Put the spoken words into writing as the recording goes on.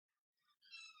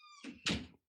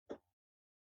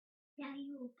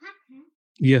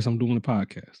Yes, I'm doing a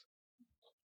podcast.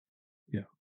 Yeah.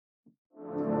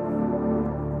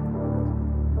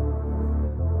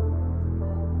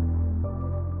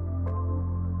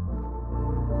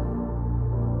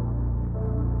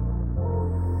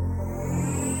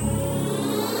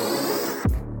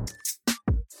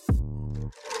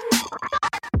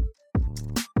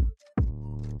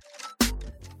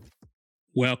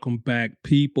 Welcome back,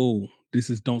 people. This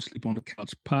is Don't Sleep on the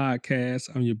Couch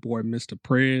podcast. I'm your boy, Mr.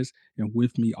 Prez, and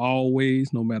with me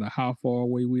always, no matter how far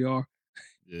away we are.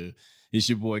 Yeah, it's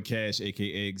your boy Cash,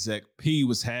 aka Exec P.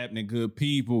 What's happening, good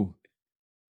people?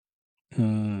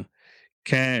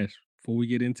 Cash, before we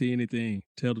get into anything,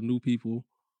 tell the new people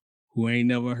who ain't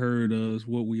never heard us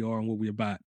what we are and what we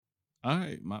about. All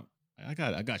right, I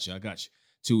got you.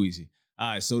 Too easy.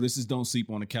 All right, so this is Don't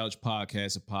Sleep on the Couch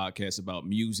podcast, a podcast about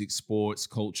music, sports,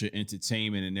 culture,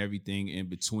 entertainment, and everything in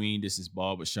between. This is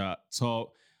Barbershop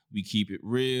Talk. We keep it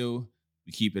real,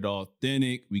 we keep it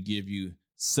authentic, we give you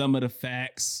some of the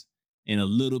facts and a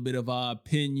little bit of our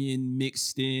opinion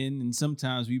mixed in. And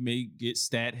sometimes we may get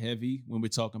stat heavy when we're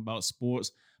talking about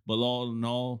sports, but all in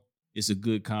all, it's a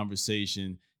good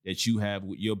conversation that you have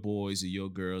with your boys or your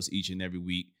girls each and every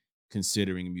week,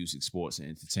 considering music, sports, and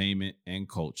entertainment and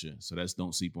culture. So that's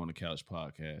Don't Sleep on the Couch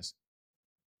podcast.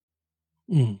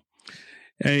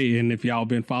 Hey, and if y'all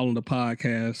been following the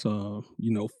podcast,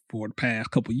 for the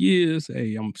past couple years,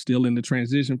 hey, I'm still in the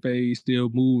transition phase, still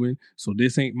moving. So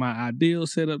this ain't my ideal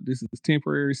setup. This is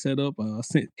temporary setup. I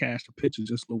sent Cash a picture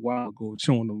just a little while ago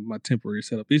showing them my temporary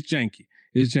setup. It's janky,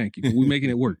 but we're making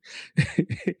it work.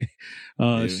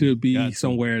 Should be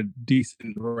somewhere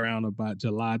decent around about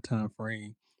July time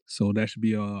frame. So that should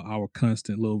be our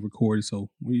constant little recording. So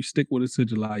when you stick with us to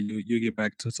July, you'll get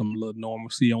back to some little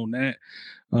normalcy on that.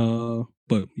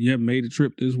 But yeah, made a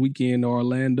trip this weekend to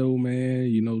Orlando, man.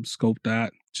 Scoped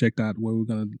out, checked out where we're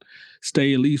gonna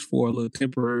stay at least for a little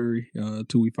temporary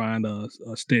till we find a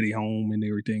steady home and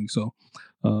everything. So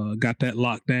got that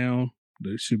locked down.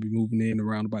 They should be moving in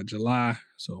around about July.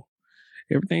 So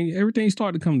everything's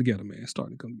starting to come together, man.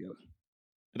 Starting to come together.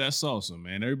 That's awesome,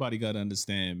 man. Everybody got to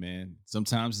understand, man.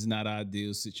 Sometimes it's not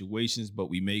ideal situations, but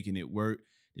we making it work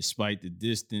despite the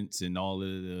distance and all of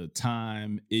the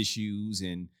time issues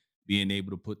and being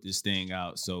able to put this thing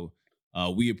out. So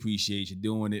we appreciate you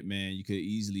doing it, man. You could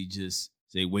easily just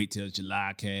say, wait till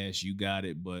July, Cash. You got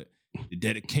it. But the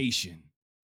dedication,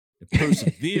 the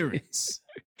perseverance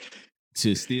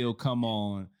to still come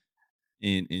on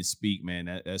and speak, man,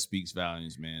 that speaks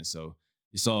volumes, man. So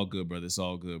it's all good, brother. It's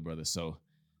all good, brother. So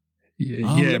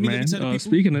yeah, man.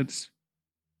 Speaking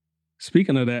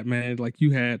of that, man, like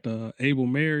you had Abel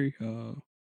Mary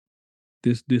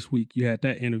this week. You had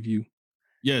that interview.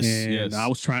 Yes. I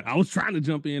was trying to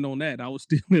jump in on that. I was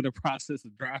still in the process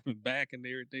of driving back and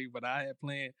everything, but I had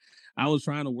planned. I was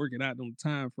trying to work it out on the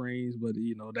time frames, but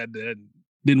that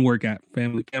didn't work out.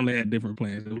 Family had different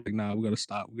plans. It was like, nah, we're gonna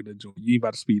stop. We're gonna join. You ain't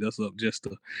about to speed us up just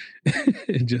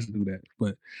to just do that.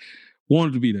 But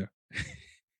wanted to be there.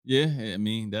 Yeah, I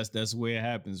mean that's where it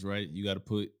happens, right? You got to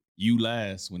put you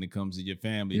last when it comes to your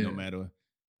family, no matter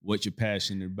what you're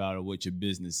passionate about or what your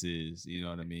business is. You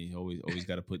know what I mean? Always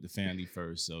got to put the family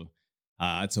first. So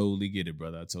I totally get it,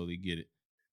 brother. I totally get it.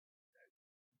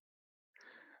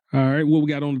 All right, what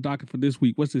we got on the docket for this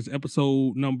week? What's this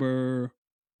episode number?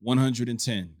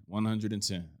 110.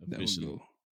 110 officially.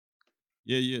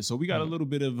 Yeah. So we got a little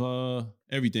bit of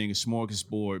everything. A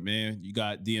smorgasbord, man. You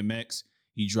got DMX.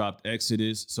 He dropped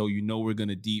Exodus, so we're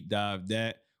gonna deep dive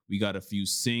that. We got a few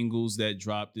singles that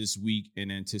dropped this week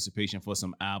in anticipation for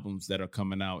some albums that are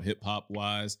coming out hip hop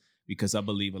wise, because I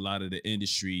believe a lot of the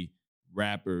industry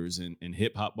rappers and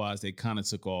hip hop wise, they kind of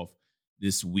took off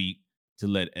this week to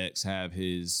let X have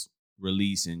his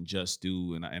release and Just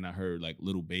Do, and I heard like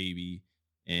Little Baby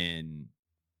and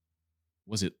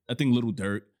I think Little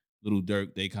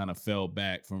Durk, they kind of fell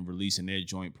back from releasing their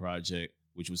joint project,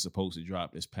 which was supposed to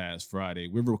drop this past Friday.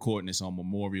 We're recording this on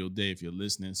Memorial Day if you're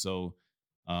listening. So,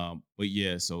 but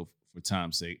yeah, so for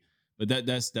time's sake, but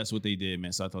that's what they did,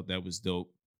 man. So I thought that was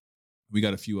dope. We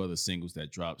got a few other singles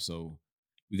that dropped, so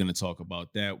we're going to talk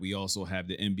about that. We also have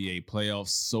the NBA playoffs.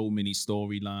 So many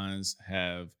storylines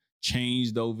have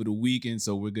changed over the weekend,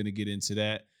 so we're going to get into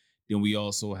that. Then we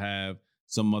also have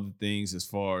some other things as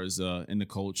far as in the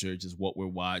culture, just what we're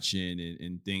watching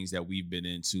and things that we've been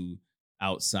into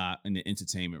outside in the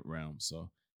entertainment realm. So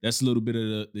that's a little bit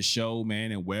of the show,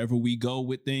 man. And wherever we go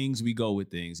with things, we go with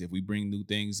things. If we bring new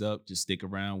things up, just stick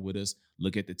around with us.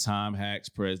 Look at the time hacks.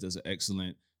 Prez does an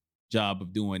excellent job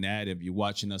of doing that. If you're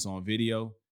watching us on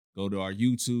video, go to our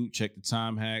YouTube, check the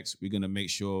time hacks. We're going to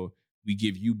make sure we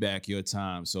give you back your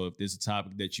time. So if there's a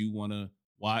topic that you want to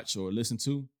watch or listen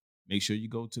to, make sure you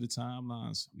go to the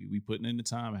timelines. We putting in the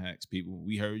time hacks, people.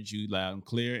 We heard you loud and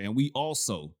clear. And we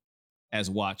also, as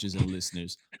watchers and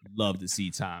listeners, love to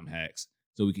see time hacks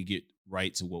so we can get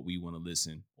right to what we want to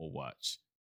listen or watch.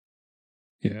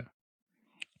 Yeah.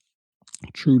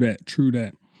 True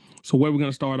that. So where are we going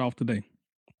to start off today?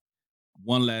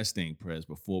 One last thing, Prez,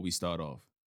 before we start off.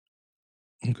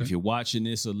 Okay. If you're watching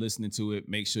this or listening to it,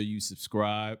 make sure you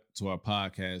subscribe to our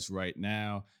podcast right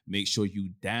now. Make sure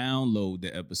you download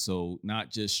the episode,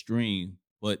 not just stream,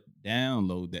 but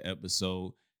download the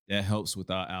episode. That helps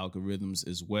with our algorithms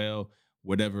as well.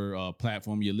 Whatever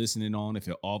platform you're listening on, if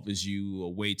it offers you a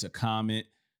way to comment,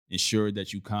 ensure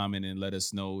that you comment and let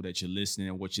us know that you're listening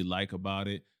and what you like about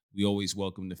it. We always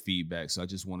welcome the feedback. So I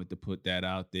just wanted to put that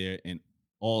out there. And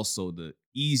also, the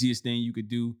easiest thing you could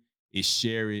do is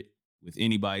share it with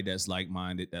anybody that's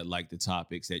like-minded, that like the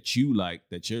topics that you like,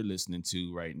 that you're listening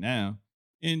to right now.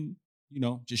 And,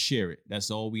 just share it. That's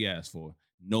all we ask for.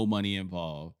 No money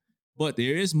involved. But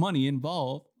there is money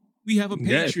involved. We have a Patreon.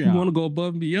 Yeah, if you want to go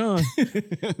above and beyond.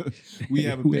 We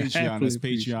have a Patreon. That's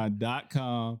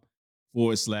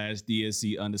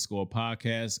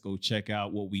patreon.com/DSC_podcast. Go check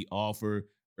out what we offer.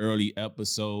 Early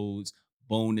episodes,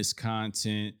 bonus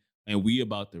content. And we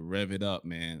about to rev it up,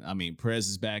 man. I mean, Prez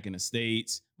is back in the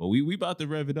States, but we about to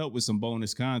rev it up with some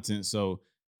bonus content. So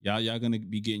y'all gonna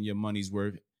be getting your money's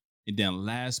worth. And then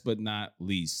last but not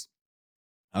least,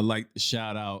 I'd like to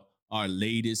shout out our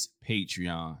latest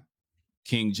Patreon,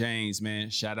 King James, man.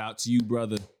 Shout out to you,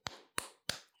 brother.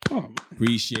 Oh,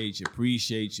 appreciate you,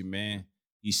 man.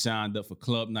 He signed up for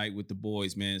club night with the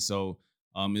boys, man. So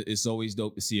it's always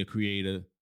dope to see a creator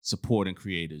supporting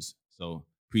creators. So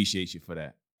appreciate you for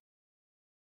that.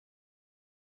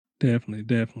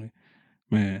 Definitely.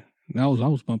 Man, I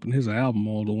was bumping his album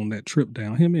all on that trip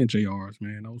down. Him and JR's,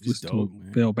 man. I was listening to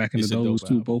it, fell back into those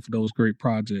two, both of those great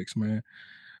projects, man.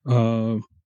 So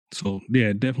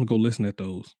yeah, definitely go listen at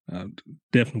those.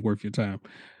 Definitely worth your time.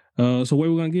 So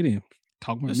where we gonna get in?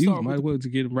 Talk about music. Might as well to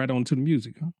get right on to the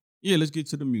music, huh? Yeah, let's get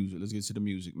to the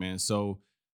music. Man. So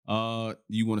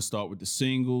you want to start with the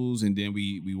singles and then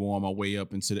we warm our way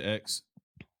up into the X?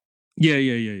 Yeah.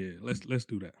 Let's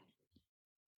do that.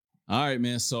 All right,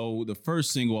 man. So the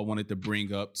first single I wanted to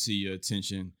bring up to your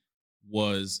attention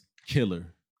was Killer,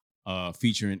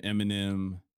 featuring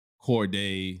Eminem,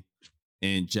 Cordae,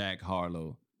 and Jack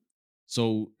Harlow.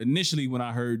 So initially when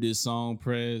I heard this song,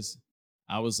 Prez,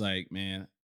 I was like, man,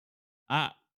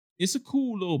 it's a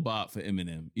cool little bop for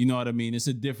Eminem. You know what I mean? It's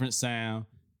a different sound.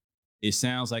 It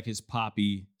sounds like his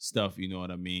poppy stuff, you know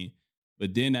what I mean?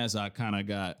 But then as I kind of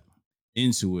got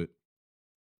into it,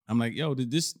 I'm like, yo,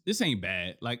 this ain't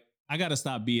bad. Like, I got to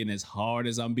stop being as hard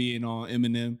as I'm being on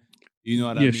Eminem. You know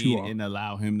what I mean? And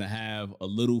allow him to have a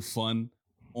little fun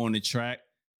on the track.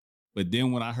 But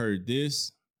then when I heard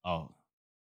this,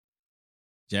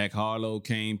 Jack Harlow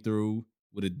came through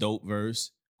with a dope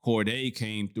verse. Cordae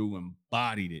came through and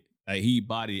bodied it. Like he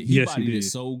bodied it. He bodied it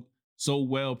so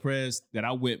well, Prez, that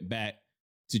I went back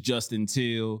to Justin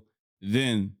Till,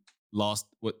 then Lost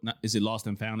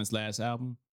and Found, his last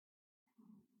album?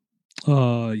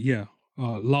 Yeah.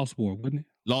 Lost Boy, wasn't it?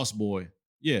 Lost Boy.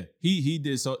 Yeah. He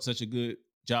did such a good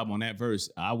job on that verse.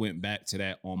 I went back to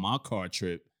that on my car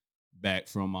trip back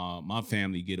from my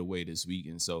family getaway this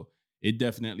weekend. So it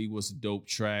definitely was a dope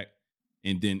track.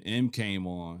 And then M came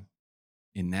on.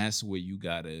 And that's where you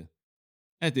gotta,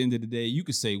 at the end of the day, you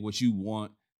can say what you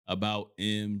want about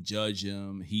M, judge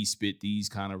him. He spit these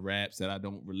kind of raps that I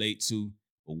don't relate to.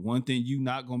 But one thing you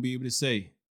not gonna be able to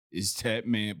say is that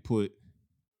man put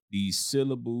these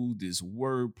syllables, this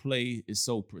wordplay is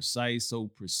so precise, so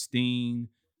pristine.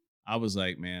 I was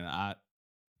like, man,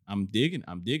 I'm digging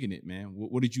it, man.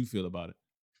 What did you feel about it?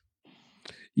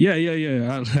 Yeah.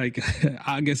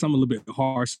 I guess I'm a little bit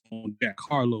harsh on Jack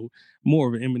Harlow, more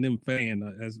of an Eminem fan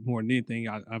as more than anything.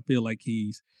 I feel like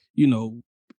he's, he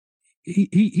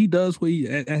does what he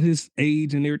at his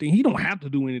age and everything. He don't have to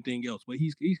do anything else, but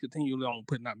he's continually on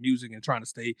putting out music and trying to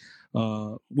stay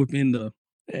within the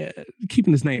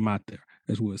keeping his name out there,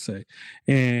 as we'll say,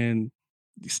 and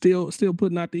still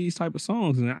putting out these type of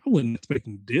songs. And I wasn't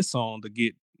expecting this song to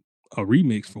get a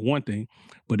remix for one thing,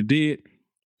 but it did.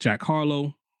 Jack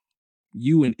Harlow,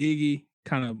 you and Iggy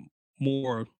kind of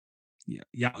more,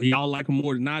 y'all like him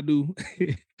more than I do.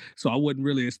 So I wasn't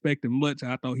really expecting much.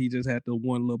 I thought he just had the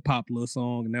one little popular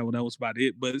song and that was about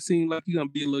it. But it seemed like he's gonna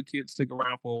be a little kid to stick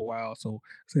around for a while. So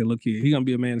I said, look here, he's gonna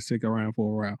be a man to stick around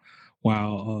for a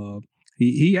while.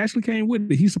 He actually came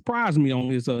with it. He surprised me on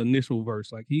his initial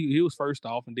verse. Like he was first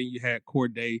off, and then you had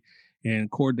Cordae And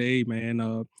Corday,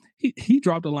 man, he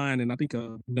dropped a line, and I think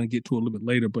I'm gonna get to it a little bit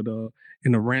later, but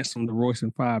in the Ransom, the Royce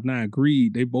and 5 9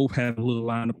 Greed, they both had a little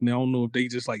lineup. And I don't know if they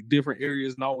just like different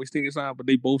areas and always think it's on, but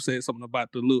they both said something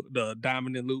about the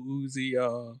diamond and Lil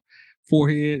Uzi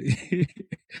forehead.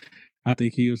 I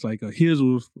think he was like his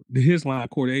line,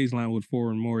 Corday's line was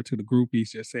forward more to the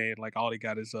groupies, just saying like all they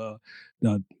got is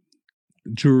the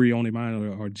jewelry on their mind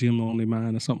or gym on their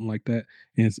mind or something like that,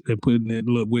 and putting it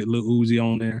with Lil Uzi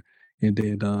on there, and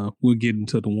then we'll get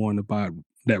into the one about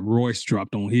that Royce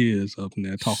dropped on his up in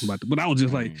there talking about it. But I was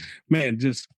just like, man,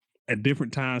 just at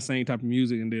different times, same type of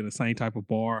music, and then the same type of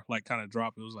bar, like kind of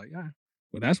drop. It was like,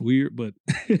 well, that's weird, but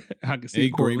I can see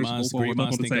great minds think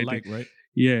alike, right?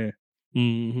 Yeah.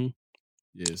 Mm-hmm.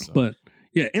 Yeah, so. But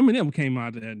yeah, Eminem came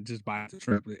out and just by the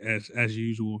trap as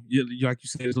usual. Like you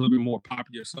said, it's a little bit more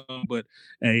popular song, but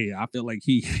hey, I feel like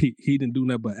he didn't do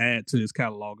nothing but add to his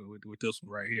catalog with this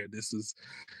one right here. This is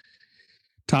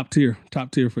top tier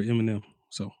for Eminem.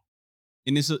 So,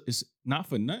 and it's not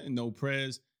for nothing though,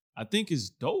 Prez. I think it's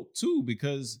dope too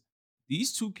because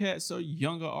these two cats are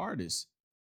younger artists.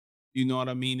 You know what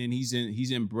I mean? And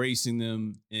he's embracing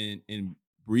them and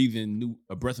breathing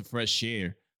a breath of fresh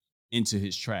air into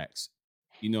his tracks.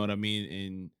 You know what I mean?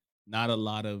 And not a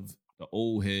lot of the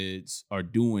old heads are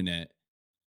doing that.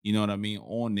 You know what I mean?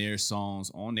 On their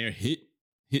songs, on their hit.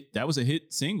 That was a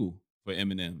hit single for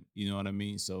Eminem. You know what I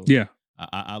mean? So yeah,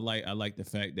 I like the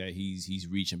fact that he's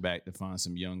reaching back to find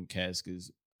some young cats because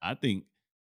I think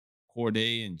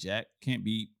Corday and Jack can't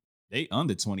be they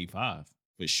under 25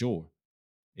 for sure.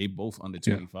 They both under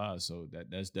 25, so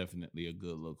that's definitely a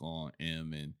good look on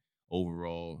M. And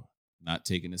overall, not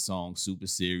taking the song super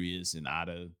serious and out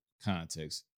of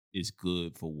context is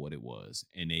good for what it was.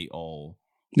 And they all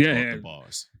the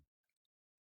bars.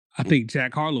 I think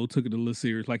Jack Harlow took it a little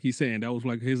serious, like he's saying that was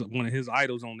like one of his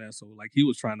idols on that. So like he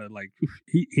was trying to like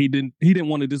he didn't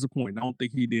want to disappoint. I don't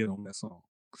think he did on that song.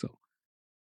 So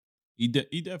he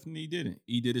definitely didn't.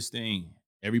 He did his thing.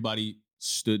 Everybody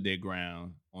stood their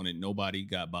ground on it. Nobody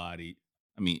got bodied.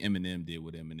 I mean, Eminem did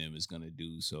what Eminem is gonna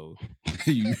do. So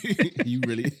you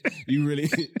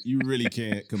really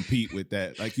can't compete with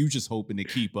that. Like you just hoping to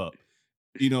keep up.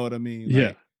 You know what I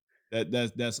mean? Like,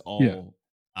 that's all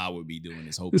I would be doing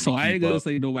is hoping. So I ain't gonna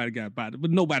say nobody got bodied, but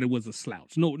nobody was a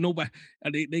slouch. Nobody.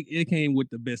 They came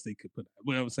with the best they could put out.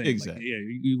 What I'm saying, exactly.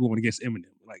 Like, you going against Eminem?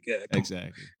 Like,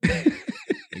 exactly.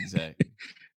 Exactly.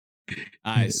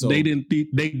 All right, so they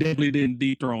definitely didn't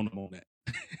dethrone him on that.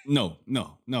 No.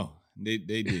 They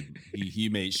didn't. He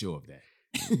made sure of that.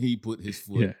 He put his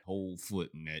whole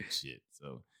foot in that shit.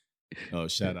 So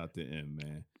shout out to him,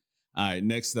 man. All right,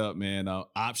 next up, man,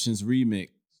 Options remix,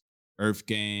 Earth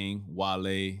Gang, Wale,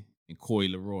 and Coi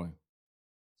Leray.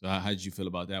 So how did you feel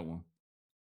about that one?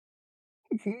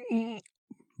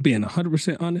 Being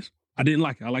 100% honest, I didn't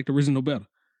like it. I liked the original better.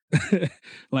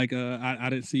 Like I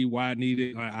didn't see why it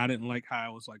needed. I didn't like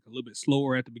how it was like a little bit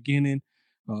slower at the beginning.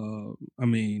 I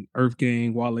mean, Earth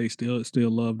Gang, Wale still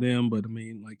love them, but I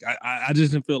mean, like I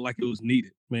just didn't feel like it was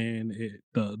needed, man.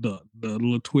 The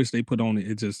little twist they put on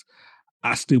it,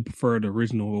 I still prefer the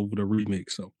original over the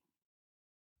remix. So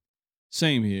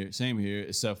same here,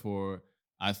 except for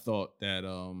I thought that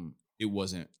it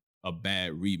wasn't a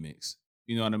bad remix.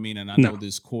 You know what I mean? And I know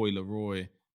this Coi Leray,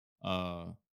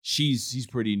 she's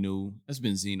pretty new. That's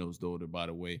been Zeno's daughter, by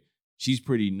the way. She's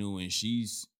pretty new and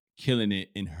she's killing it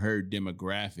in her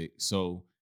demographic. So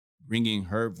bringing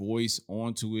her voice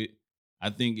onto it,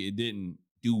 I think it didn't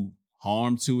do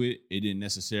harm to it. It didn't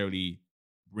necessarily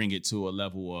bring it to a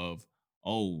level of,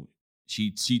 oh,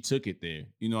 she took it there.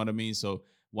 You know what I mean? So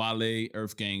Wale,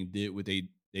 Earth Gang did what they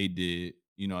did.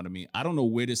 You know what I mean? I don't know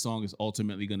where this song is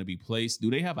ultimately going to be placed. Do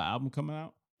they have an album coming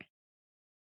out?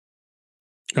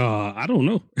 I don't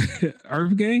know.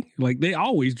 Earth Gang, like they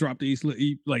always drop these,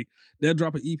 like they'll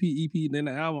drop an EP, and then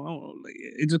the album. I don't know, like,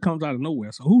 it just comes out of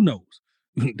nowhere. So who knows?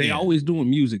 They always doing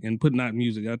music and putting out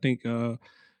music. I think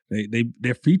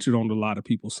they're featured on a lot of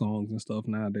people's songs and stuff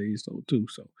nowadays, though too.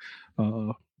 So,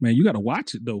 man, you got to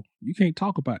watch it though. You can't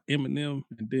talk about Eminem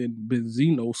and then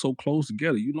Benzino so close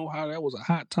together. You know how that was a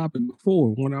hot topic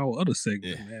before one of our other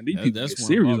segments, man. These people get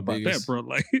serious about that, bro.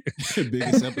 Like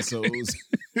biggest episodes.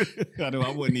 I know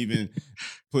I wasn't even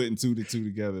putting two to two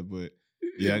together, but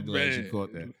yeah, I'm glad you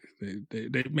caught that.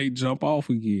 They may jump off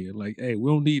again. Like, hey, we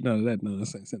don't need none of that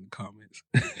nonsense in the comments.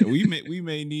 we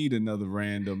may need another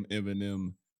random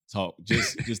Eminem talk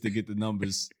just to get the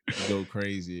numbers to go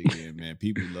crazy again, man.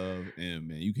 People love him,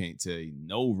 man. You can't tell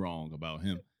no wrong about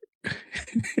him.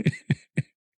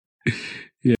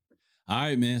 Yeah. All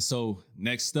right, man. So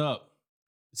next up,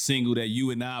 single that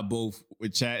you and I both were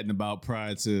chatting about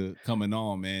prior to coming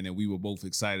on, man, and we were both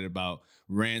excited about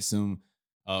Ransom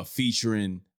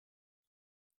featuring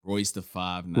Royce the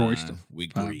 5'9"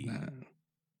 with Greed.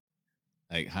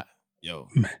 Like, yo,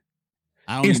 man.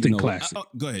 I don't Instant even know. classic.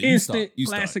 Go ahead. Instant you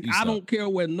classic. Start. I don't care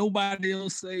what nobody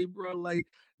else say, bro. Like,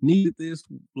 needed this.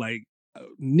 Like,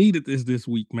 needed this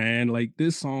week, man. Like,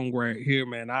 this song right here,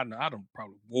 man. I don't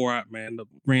probably wore out, man.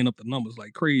 Ran up the numbers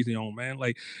like crazy on, man.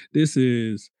 Like, this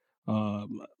is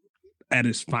at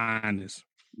its finest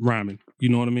rhyming. You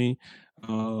know what I mean?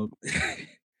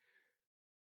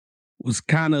 Was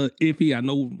kind of iffy. I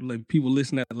know like people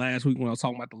listened to last week when I was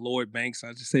talking about the Lloyd Banks.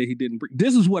 I just said he didn't bring.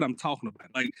 This is what I'm talking about.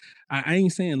 Like I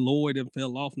ain't saying Lloyd and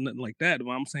fell off, nothing like that. But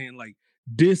I'm saying like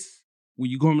this, when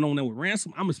you going on there with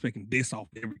Ransom, I'm expecting this off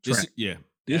every track.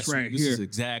 This is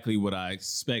exactly what I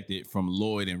expected from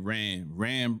Lloyd and Ram.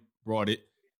 Ram brought it.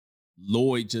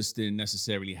 Lloyd just didn't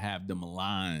necessarily have them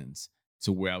lines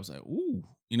to where I was like, ooh,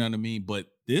 you know what I mean? But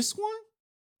this one,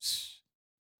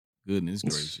 goodness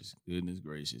gracious.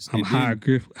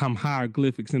 I'm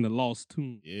hieroglyphics in the lost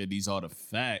tomb. Yeah, these are the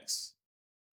facts.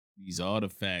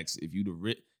 If you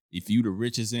the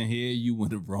richest in here, you in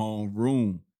the wrong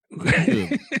room.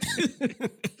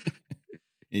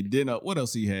 And then what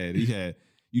else he had? He had,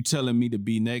 you telling me to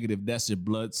be negative, that's your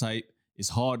blood type. It's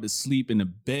hard to sleep in the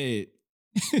bed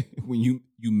when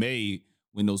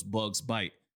when those bugs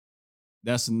bite.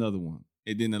 That's another one.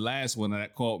 And then the last one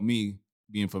that caught me,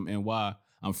 being from NY,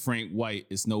 I'm Frank White.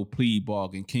 It's no plea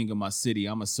bargain. King of my city.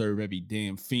 I'ma serve every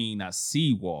damn fiend I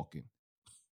see walking.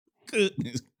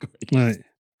 Goodness gracious. Right.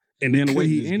 And then the way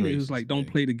he ended, it was like, don't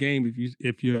play the game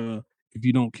if you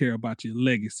don't care about your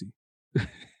legacy.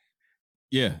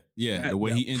 Yeah. The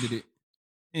way he ended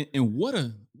it. And what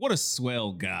a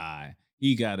swell guy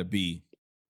he gotta be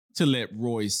to let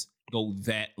Royce go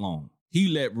that long. He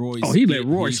let Royce let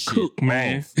Royce cook,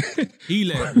 man. He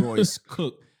let Royce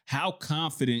cook. How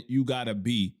confident you gotta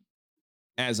be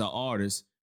as an artist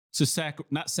to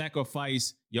not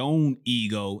sacrifice your own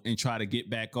ego and try to get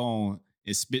back on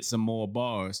and spit some more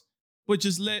bars, but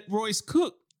just let Royce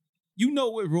cook. You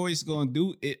know what Royce gonna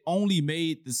do? It only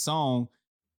made the song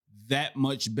that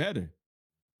much better.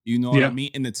 You know what I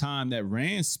mean? In the time that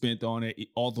Rand spent on it,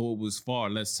 although it was far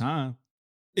less time,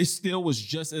 it still was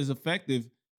just as effective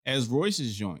as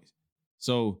Royce's joints.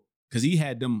 So, because he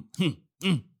had them,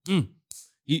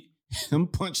 them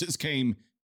punches came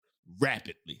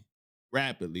rapidly.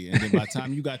 And then by the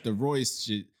time you got the Royce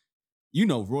shit, you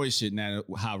know Royce shit now,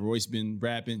 how Royce been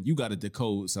rapping, you got to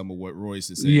decode some of what Royce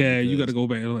is saying. Yeah, you got to go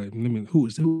back and like, who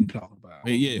you talking about?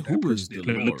 Yeah, who is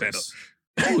Dolores?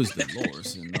 Who is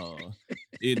Dolores? And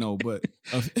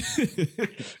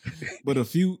but a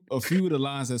few of the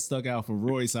lines that stuck out for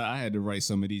Royce, I had to write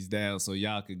some of these down so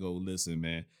y'all could go listen,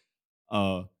 man.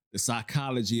 The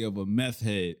psychology of a meth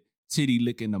head, titty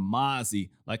licking the Mozzie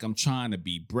like I'm trying to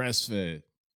be breastfed.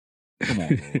 Come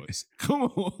on, Royce. Come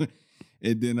on.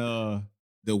 And then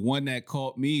the one that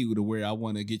caught me to where I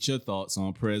want to get your thoughts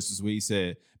on, Press, is where he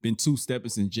said, been two-stepping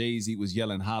since Jay-Z was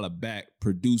yelling holla back,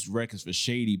 produced records for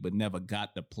Shady, but never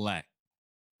got the plaque.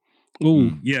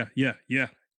 Oh, yeah. Get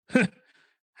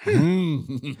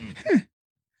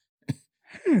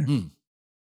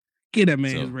that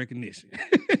man his recognition.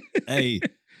 Hey,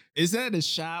 is that a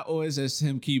shot or is that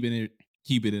him keeping it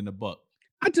in the buck?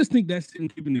 I just think that's him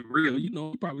keeping it real. You know,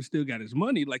 he probably still got his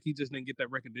money. Like, he just didn't get that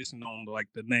recognition on, like,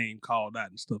 the name called out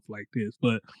and stuff like this.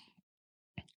 But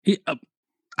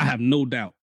I have no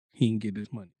doubt he can get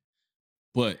his money.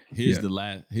 But here's the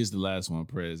last one,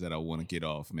 Prez, that I want to get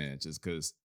off, man, just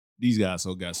because these guys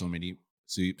got so many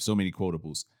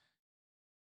quotables.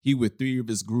 He with 3 of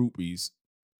his groupies.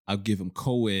 I'll give him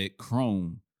co-ed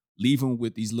chrome. Leave him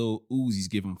with these little Uzis.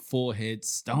 Give him forehead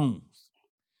stones.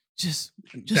 Just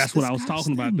that's what I was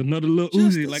talking about. Another little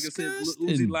Uzi, like I said, little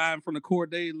Uzi line from the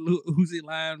Corday, little Uzi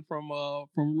line from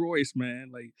Royce,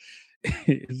 man. Like,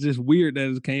 it's just weird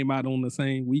that it came out on the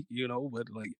same week, you know.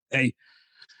 But like, hey,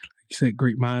 you said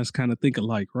great minds kind of think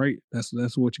alike, right? That's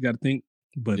what you got to think.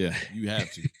 But yeah, you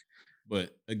have to.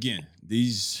 But again,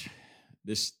 this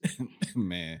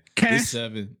man, this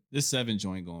seven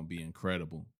joint gonna be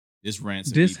incredible. This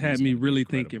Ransom. This had me really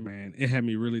thinking, man. It had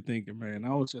me really thinking, man.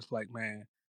 I was just like, man,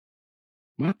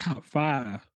 my top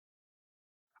 5.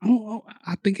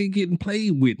 I think they're getting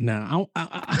played with now.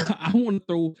 I want to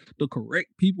throw the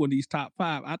correct people in these top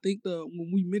 5. I think when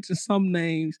we mention some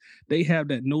names, they have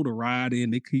that notoriety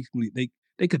and they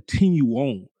continue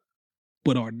on.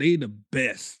 But are they the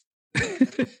best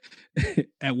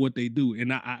at what they do?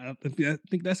 And I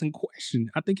think that's in question.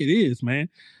 I think it is, man.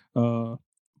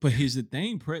 But here's the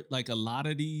thing, Brett. Like a lot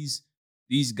of these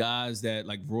guys that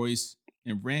like Royce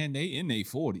and Ran, they in their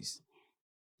 40s.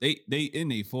 They in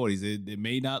their 40s. They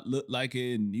may not look like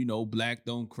it, and black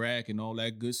don't crack and all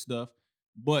that good stuff,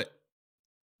 but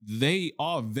they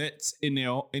are vets in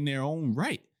their own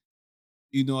right.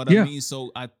 You know what I Yeah. mean?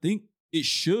 So I think it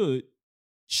should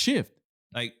shift.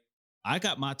 Like, I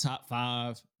got my top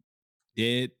 5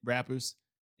 dead rappers,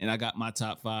 and I got my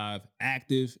top 5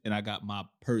 active, and I got my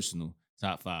personal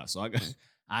top 5. So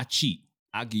I cheat.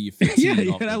 I give you 15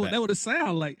 off the bat. That would have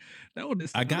sound like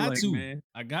I got to, man.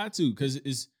 I got to, because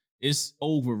it's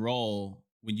overall,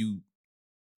 when you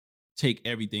take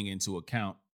everything into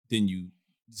account, then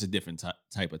it's a different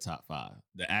type of top 5.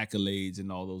 The accolades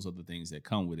and all those other things that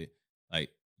come with it. Like,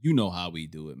 how we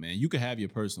do it, man. You could have your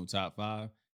personal top 5,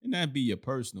 and that be your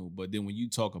personal. But then when you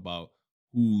talk about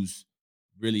who's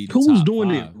really the top doing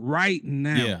 5, it right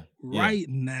now,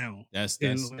 now, that's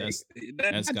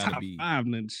that gotta top be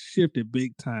 5 then shifted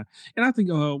big time. And I think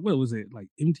what was it, like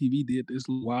MTV did this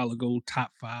a while ago,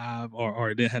 top 5,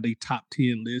 or they had a top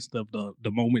 10 list of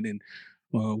the moment, and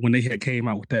when they had came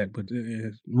out with that, but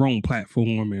wrong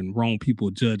platform and wrong people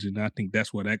judging. I think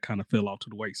that's where that kind of fell off to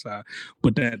the wayside.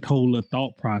 But that whole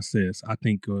thought process, I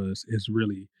think, is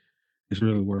really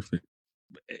worth it.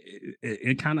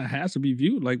 It kind of has to be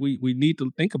viewed like we need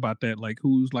to think about that, like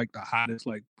who's like the hottest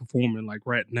like performing like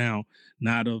right now,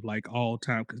 not of like all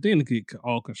time, because then it get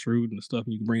all construed and stuff,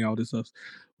 and you can bring all this up,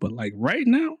 but like right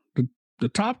now, the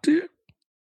top tier,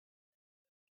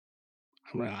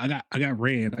 I got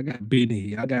Red, I got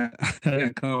Benny, I got I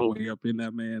got Conway up in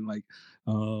that, man. Like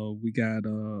we got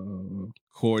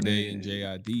Corday and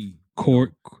JID.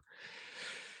 Court.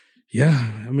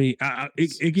 Yeah, I mean,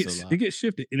 it gets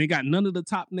shifted, and it got none of the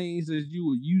top names as you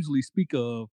would usually speak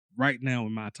of right now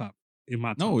in my top.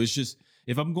 No, it's just,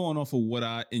 if I'm going off of what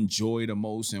I enjoy the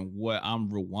most and what I'm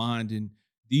rewinding,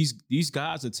 these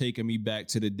guys are taking me back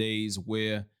to the days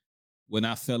when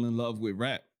I fell in love with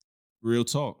rap. Real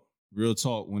talk,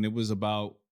 when it was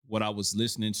about what I was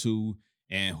listening to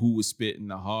and who was spitting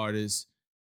the hardest.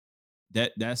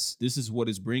 This is what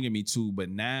it's bringing me to. But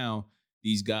now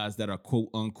these guys that are quote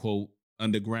unquote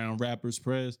underground rappers,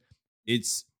 Prez,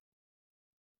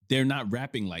 they're not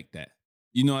rapping like that.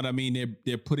 You know what I mean?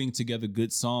 They're putting together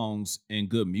good songs and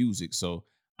good music. So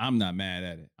I'm not mad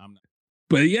at it. I'm not.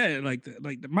 But yeah,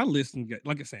 my listing got,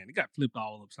 like I said, it got flipped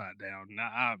all upside down.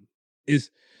 Now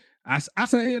I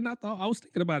say, and I was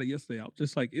thinking about it yesterday. I was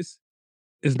just like, it's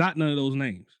not none of those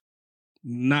names.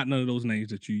 Not none of those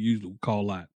names that you usually call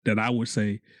out, that I would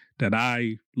say that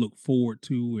I look forward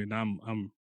to, and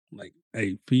I'm like,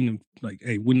 hey, feeling like,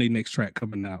 hey, when their next track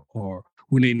coming out, or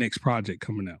when their next project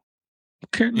coming out.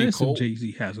 Care less if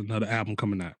Jay-Z has another album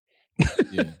coming out.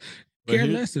 Yeah. Care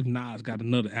less if Nas got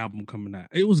another album coming out.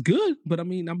 It was good, but I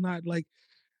mean, I'm not like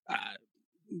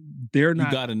they're not.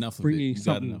 You got enough of it. You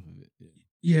got enough of it.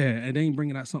 Yeah, and they ain't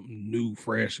bringing out something new,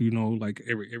 fresh, like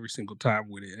every single time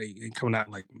with it. Ain't coming out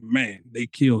like, man, they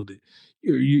killed it.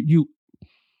 You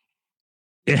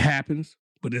it happens,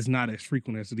 but it's not as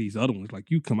frequent as these other ones. Like,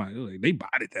 you come out, like, they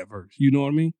bodied that verse. You know what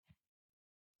I mean?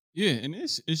 Yeah, and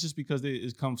it's just because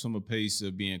it comes from a pace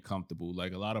of being comfortable.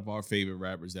 Like, a lot of our favorite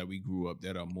rappers that we grew up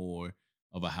that are more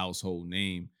of a household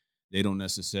name, they don't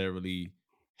necessarily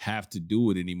have to do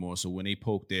it anymore. So when they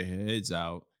poke their heads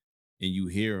out and you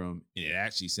hear them and it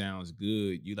actually sounds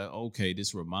good, you're like, okay,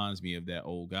 this reminds me of that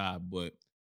old guy. But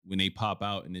when they pop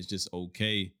out and it's just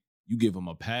okay, you give them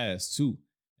a pass too.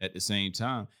 At the same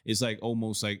time, it's like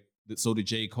almost like, so the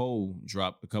J. Cole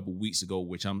dropped a couple weeks ago,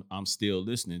 which I'm still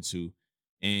listening to,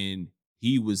 and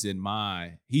he's in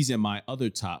my other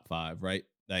top 5, right?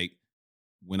 Like,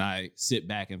 when I sit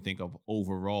back and think of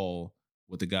overall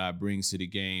what the guy brings to the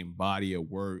game, body of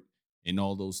work, and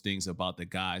all those things about the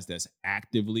guys that's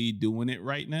actively doing it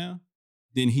right now,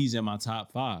 then he's in my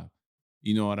top 5.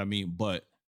 You know what I mean? But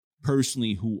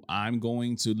personally, who I'm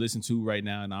going to listen to right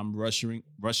now and I'm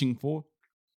rushing for,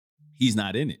 he's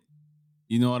not in it.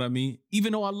 You know what I mean?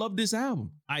 Even though I love this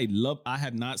album, I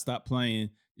have not stopped playing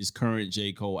this current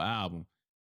J. Cole album.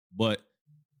 But,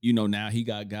 now he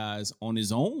got guys on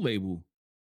his own label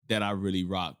that I really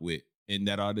rock with, and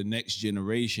that are the next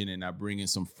generation, and are bringing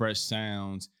some fresh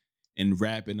sounds and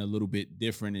rapping a little bit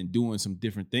different and doing some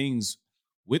different things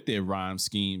with their rhyme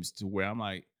schemes, to where I'm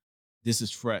like, this is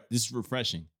fresh. This is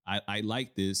refreshing. I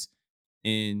like this.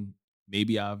 And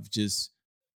maybe I've just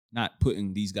not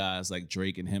putting these guys like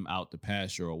Drake and him out to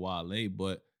pasture or Wale,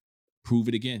 but prove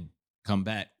it again. Come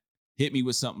back. Hit me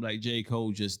with something like J.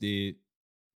 Cole just did.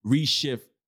 Reshift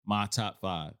my top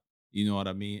 5. You know what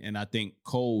I mean? And I think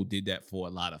Cole did that for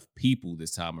a lot of people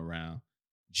this time around.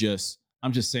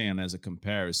 I'm just saying, as a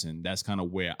comparison, that's kind of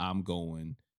where I'm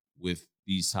going with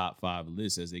these top 5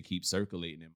 lists as they keep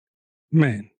circulating them.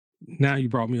 Man, now you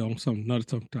brought me on another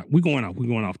tough time. We're going off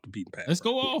the beaten path. Let's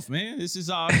go off, man. This is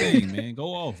our thing, man.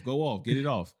 Go off, get it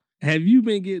off. Have you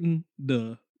been getting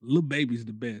the Lil Baby's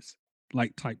the best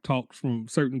like type talks from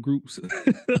certain groups?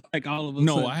 Like all of a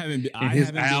No, sudden, I haven't. I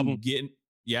haven't been getting.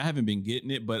 Yeah, I haven't been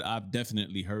getting it, but I've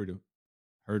definitely heard him.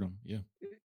 Yeah.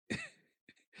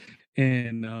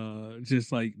 And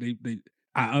just like they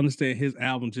I understand his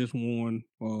album just won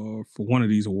for one of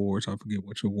these awards. I forget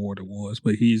which award it was,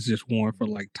 but he's just won for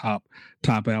like top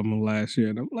album last year.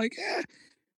 And I'm like, it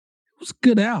was a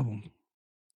good album.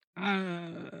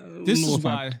 This is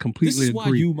why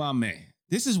you my man.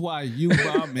 This is why you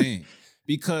my man.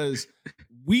 Because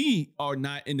we are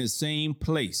not in the same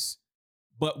place,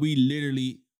 but we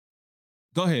literally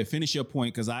go ahead, finish your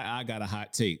point because I got a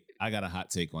hot take. I got a hot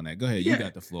take on that. Go ahead, you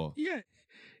got the floor. Yeah.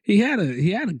 He had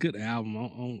a good album.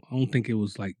 I don't think it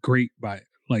was like great, but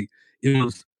like it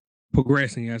was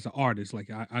progressing as an artist.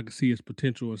 Like I could see his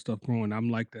potential and stuff growing.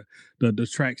 I'm like the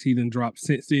tracks he done dropped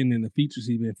since then and the features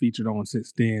he been featured on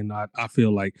since then. I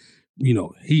feel like, you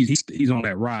know, he's on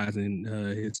that rise, and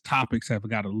his topics have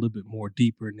got a little bit more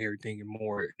deeper and everything, and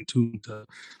more in tune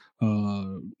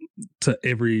to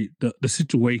every the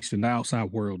situation, the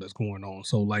outside world that's going on.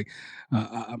 So like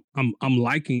I'm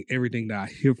liking everything that I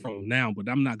hear from him now, but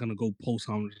I'm not gonna go post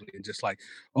on it and just like,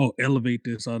 oh, elevate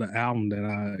this other album that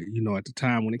at the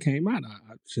time when it came out,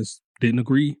 I just didn't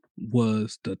agree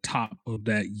was the top of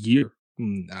that year.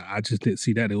 I just didn't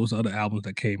see that. It was other albums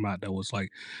that came out that was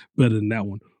like better than that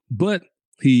one. But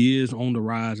he is on the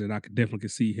rise, and I could definitely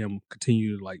see him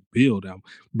continue to like build. I'm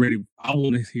ready. I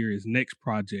want to hear his next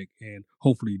project, and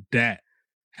hopefully that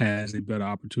has a better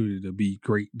opportunity to be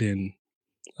great than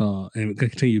and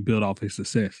continue to build off his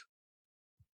success.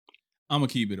 I'm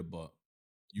gonna keep it a buck.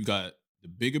 You got the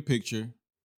bigger picture,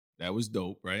 that was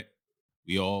dope, right?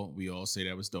 We all say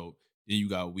that was dope. Then you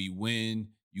got We Win.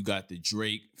 You got the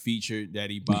Drake feature that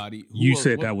he bodied. You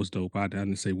said that was dope. I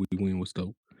didn't say We Win was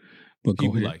dope, but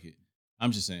people go ahead. like it.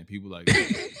 I'm just saying people like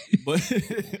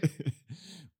it.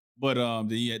 but then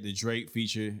he had the Drake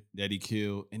feature that he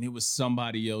killed, and it was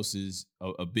somebody else's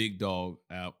a Big Dog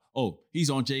album. Oh, he's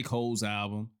on J. Cole's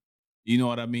album. You know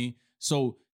what I mean?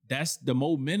 So that's the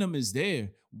momentum is there.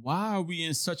 Why are we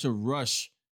in such a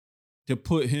rush to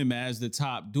put him as the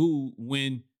top dude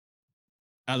when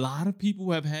a lot of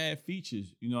people have had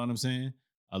features? You know what I'm saying?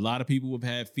 A lot of people have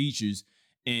had features,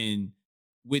 and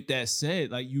with that said,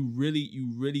 like you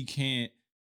really can't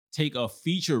take a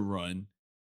feature run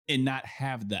and not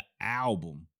have the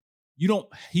album. He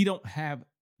don't have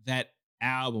that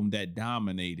album that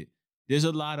dominated. There's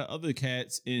a lot of other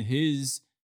cats in his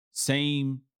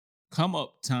same come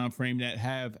up time frame that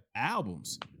have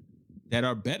albums that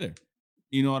are better.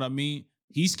 You know what I mean?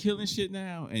 He's killing shit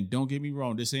now, and don't get me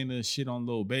wrong, this ain't a shit on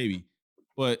Lil Baby,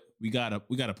 but we gotta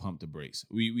pump the brakes.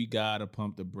 We gotta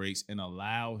pump the brakes and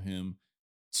allow him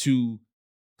to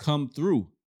come through.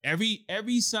 Every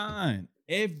sign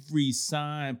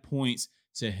points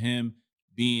to him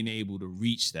being able to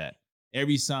reach that.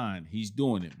 Every sign, he's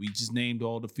doing it. We just named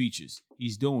all the features.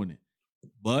 He's doing it.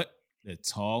 But the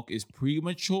talk is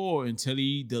premature until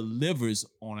he delivers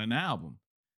on an album.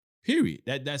 Period.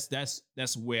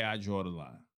 That's where I draw the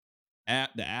line.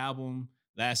 The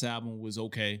last album was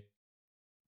okay.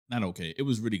 Not okay. It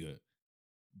was really good.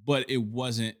 But it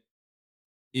wasn't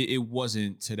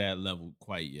to that level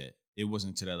quite yet.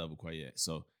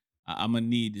 So I'm going to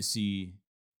need to see,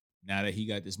 now that he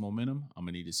got this momentum, I'm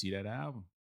going to need to see that album.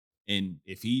 And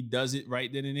if he does it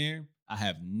right then and there, I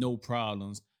have no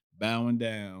problems bowing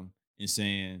down and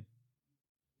saying,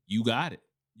 you got it.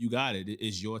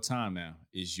 It's your time now.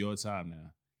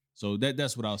 So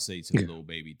that's what I'll say to the Lil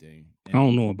Baby thing. And I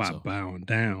don't know about bowing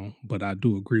down, but I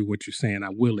do agree with what you're saying. I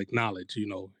will acknowledge,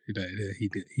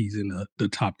 that he's in the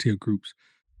top tier groups.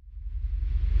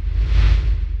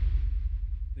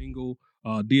 Single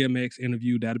DMX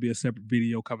interview, that'll be a separate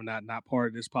video coming out, not part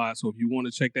of this pod. So if you want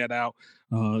to check that out,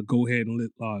 go ahead and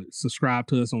subscribe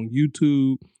to us on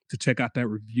YouTube to check out that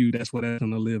review. That's what that's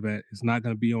going to live at. It's not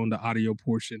going to be on the audio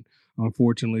portion,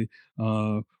 unfortunately,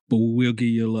 but we will give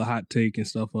you a little hot take and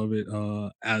stuff of it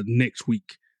next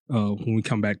week when we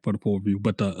come back for the full review.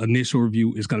 But the initial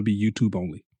review is going to be YouTube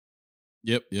only.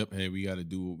 Yep. Hey, we got to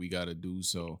do what we got to do.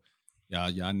 So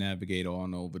y'all navigate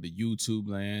on over to YouTube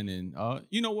land, and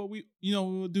you know what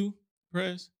we'll do,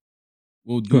 Prez?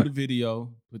 We'll do the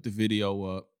video, put the video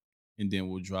up, and then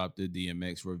we'll drop the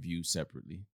DMX review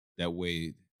separately. That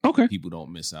way, people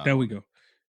don't miss out. There we go.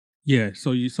 Yeah,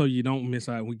 so you don't miss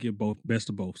out. We get both, best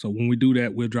of both. So when we do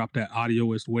that, we'll drop that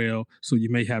audio as well. So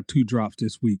you may have two drops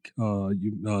this week.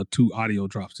 Two audio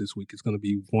drops this week. It's going to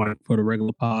be one for the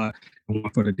regular pod and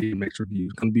one for the DMX review.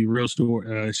 It's going to be real short.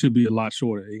 It should be a lot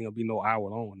shorter. It ain't gonna be no hour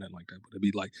long or nothing like that, but it'll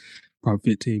be like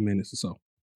probably 15 minutes or so.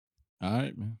 All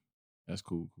right, man. That's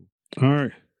cool. All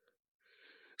right.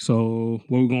 So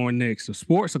where we going next? The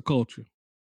sports or culture?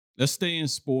 Let's stay in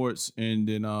sports, and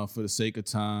then for the sake of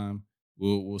time,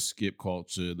 we'll skip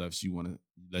culture unless you want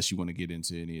to get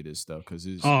into any of this stuff because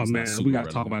it's man, not we got to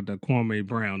relevant. talk about the Kwame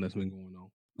Brown that's been going on.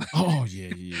 Oh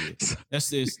yeah.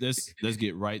 Let's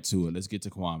get right to it. Let's get to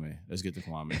Kwame.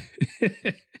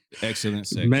 Excellent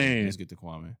segment. Man, let's get to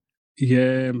Kwame.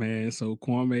 Yeah, man. So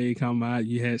Kwame come out.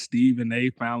 You had Stephen A.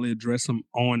 finally address him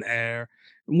on air,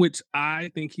 which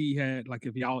I think he had. Like,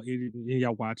 if y'all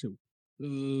watch it,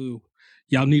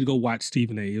 y'all need to go watch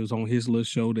Stephen A. It was on his little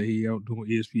show that he out doing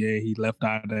ESPN. He left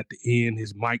out at the end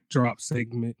his mic drop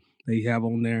segment they have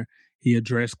on there. He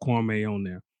addressed Kwame on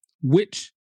there,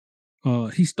 which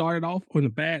he started off in a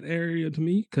bad area to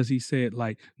me because he said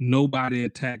like nobody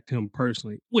attacked him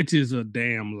personally, which is a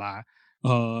damn lie.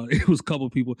 It was a couple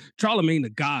of people. Charlamagne the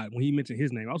God, when he mentioned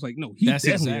his name, I was like, no, that's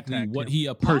exactly what he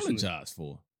apologized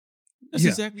for. That's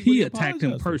exactly what he attacked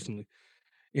him personally.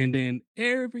 And then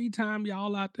every time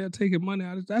y'all out there taking money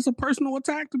out, that's a personal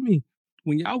attack to me.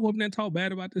 When y'all go up there and talk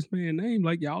bad about this man's name,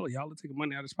 like y'all are taking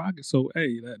money out of his pocket. So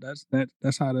hey,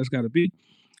 that's how that's got to be.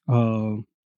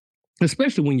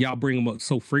 Especially when y'all bring them up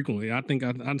so frequently. I think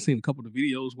I've seen a couple of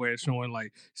videos where it's showing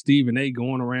like Stephen A.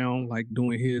 going around like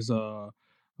doing his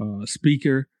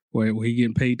speaker where he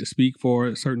getting paid to speak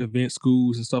for certain events,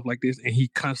 schools and stuff like this. And he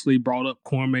constantly brought up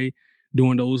Kwame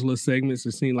doing those little segments.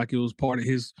 It seemed like it was part of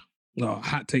his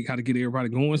hot take, how to get everybody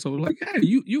going. So like, hey,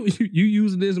 you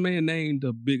using this man's name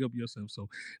to big up yourself. So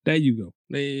there you go.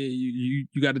 You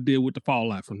got to deal with the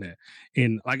fallout from that.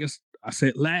 And like I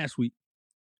said last week,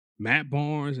 Matt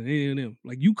Barnes and A&M.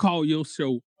 Like, you call your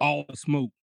show All the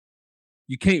Smoke.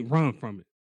 You can't run from it.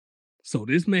 So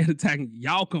this man attacking,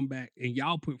 y'all come back and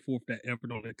y'all put forth that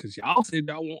effort on it because y'all said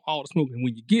y'all want all the smoke. And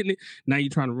when you're getting it, now you're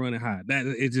trying to run and hide. That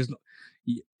it's just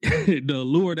the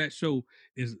allure of that show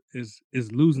is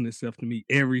losing itself to me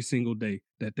every single day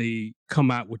that they come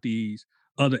out with these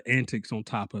other antics on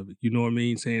top of it. You know what I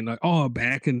mean? Saying like, oh,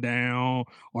 backing down,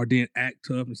 or then act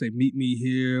tough and say, meet me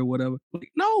here, whatever.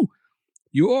 Like, no.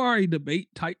 You are a debate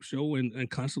type show and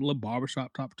constantly a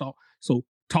barbershop type talk. So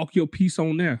talk your piece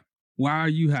on there. Why are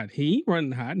you hiding? He ain't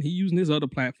running hiding. He using his other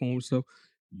platforms. So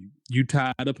you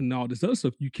tied up in all this other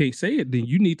stuff. You can't say it. Then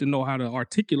you need to know how to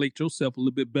articulate yourself a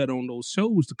little bit better on those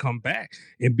shows to come back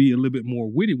and be a little bit more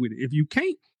witty with it. If you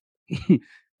can't,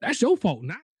 that's your fault.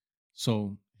 Not.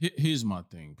 So here's my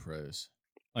thing, Prez.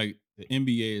 Like the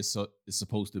NBA is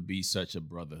supposed to be such a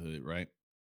brotherhood, right?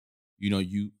 You know,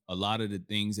 a lot of the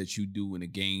things that you do in the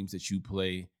games that you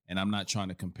play, and I'm not trying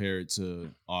to compare it to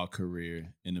our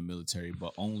career in the military,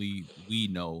 but only we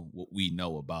know what we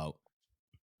know about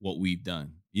what we've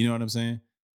done. You know what I'm saying?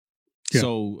 Yeah.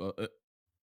 So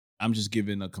I'm just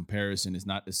giving a comparison. It's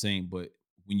not the same, but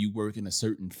when you work in a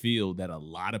certain field that a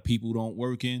lot of people don't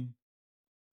work in,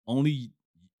 only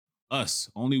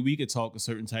we could talk a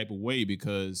certain type of way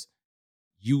because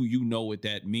you know what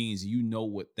that means. You know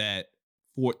what that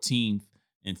 14th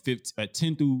and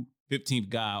 10th through 15th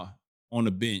guy on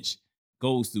the bench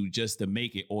goes through just to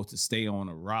make it or to stay on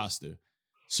a roster.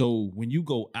 So when you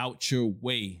go out your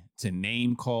way to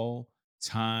name call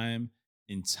time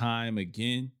and time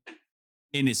again,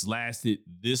 and it's lasted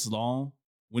this long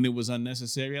when it was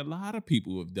unnecessary, a lot of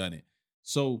people have done it.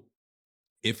 So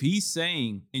if he's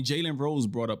saying, and Jalen Rose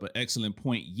brought up an excellent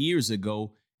point years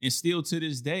ago, and still to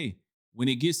this day, when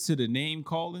it gets to the name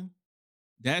calling,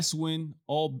 that's when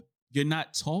you're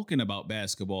not talking about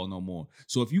basketball no more.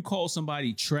 So if you call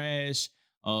somebody trash,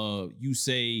 you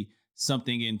say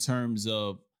something in terms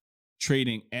of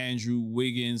trading Andrew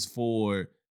Wiggins for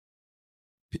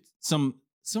some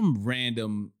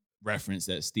random reference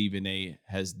that Stephen A.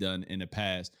 has done in the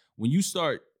past. When you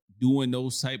start doing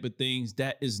those type of things,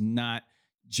 that is not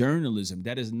journalism.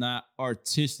 That is not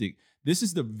artistic. This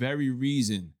is the very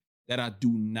reason that I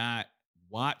do not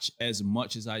watch as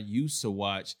much as I used to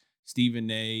watch Stephen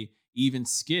A., even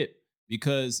Skip,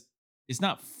 because it's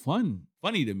not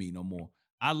funny to me no more.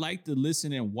 I like to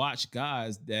listen and watch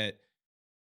guys that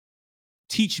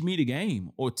teach me the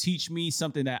game or teach me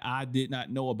something that I did not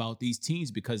know about these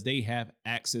teams because they have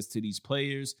access to these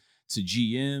players, to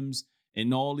GMs,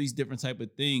 and all these different type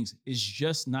of things. It's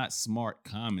just not smart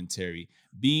commentary.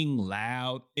 Being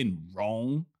loud and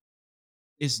wrong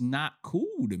is not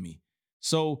cool to me.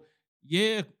 So,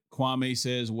 yeah, Kwame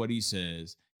says what he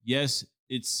says. yes,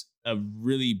 it's a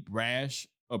really brash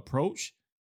approach,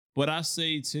 but I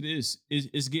say to this,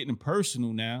 it's getting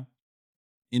personal now.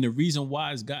 And the reason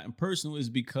why it's gotten personal is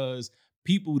because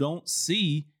people don't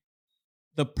see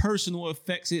the personal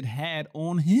effects it had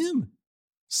on him.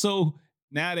 So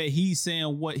now that he's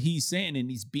saying what he's saying and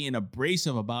he's being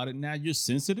abrasive about it, now you're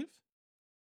sensitive.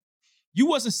 You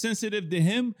wasn't sensitive to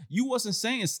him. You wasn't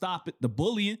saying stop it, the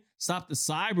bullying, stop the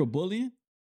cyberbullying.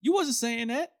 You wasn't saying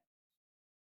that.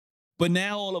 But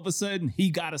now all of a sudden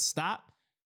he got to stop.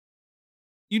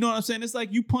 You know what I'm saying? It's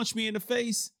like you punch me in the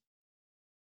face.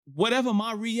 Whatever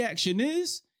my reaction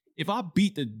is, if I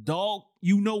beat the dog,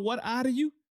 you know what, out of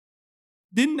you,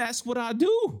 then that's what I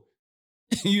do.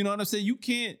 You know what I'm saying? You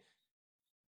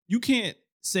can't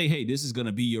say, hey, this is going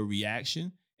to be your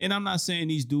reaction. And I'm not saying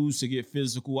these dudes to get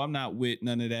physical. I'm not with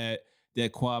none of that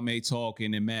Kwame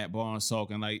talking and Matt Barnes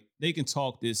talking. Like, they can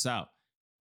talk this out.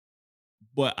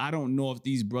 But I don't know if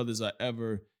these brothers are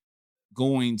ever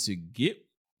going to get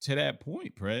to that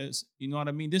point, Prez. You know what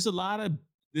I mean? There's a lot of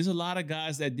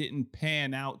guys that didn't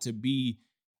pan out to be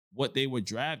what they were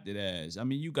drafted as. I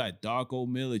mean, you got Darko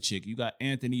Milicic, you got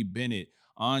Anthony Bennett,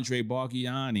 Andre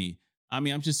Bargiani. I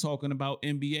mean, I'm just talking about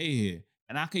NBA here.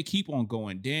 And I could keep on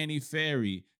going. Danny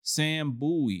Ferry, Sam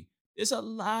Bowie. There's a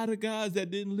lot of guys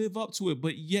that didn't live up to it,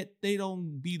 but yet they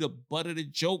don't be the butt of the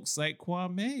jokes like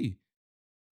Kwame.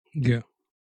 Yeah.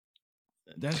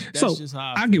 That's so just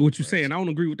how I get what you're saying. I don't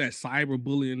agree with that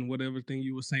cyberbullying, whatever thing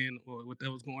you were saying or what that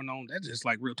was going on. That's just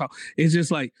like real talk. It's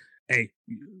just like, hey,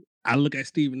 I look at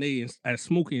Stephen A. and at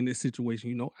Smokey in this situation.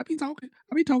 You know, I be talking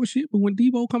shit, but when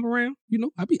Debo come around, you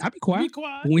know, I be quiet. Be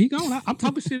quiet. But when he gone, I'm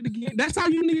talking shit again. That's how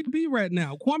you need to be right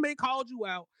now. Kwame called you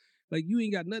out. Like, you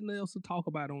ain't got nothing else to talk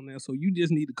about on there, so you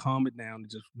just need to calm it down and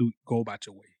just go about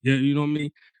your way. Yeah, you know what I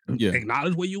mean? Yeah.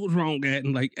 Acknowledge where you was wrong at,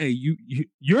 and like, hey,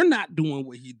 you're not doing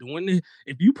what he's doing.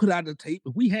 If you put out the tape,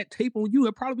 if we had tape on you,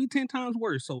 it'd probably be 10 times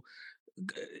worse. So,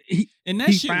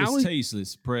 that shit was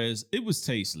tasteless, Prez. It was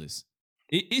tasteless.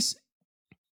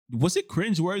 Was it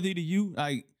cringeworthy to you?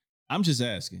 Like, I'm just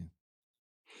asking.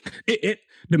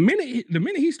 The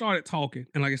minute he started talking,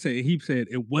 and like I said, he said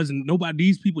it wasn't nobody.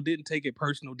 These people didn't take it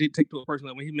personal. Didn't take it to a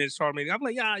personal. When he started making, I'm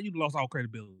like, yeah, you lost all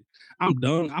credibility. I'm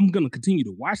done. I'm gonna continue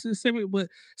to watch this segment, but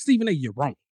Stephen A., you're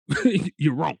wrong.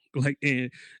 You're wrong. Like,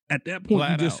 and at that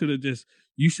point,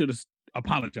 you should have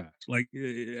apologize. Like,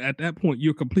 at that point,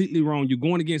 you're completely wrong. You're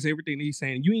going against everything he's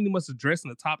saying. You ain't much addressing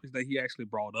the topics that he actually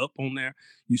brought up on there.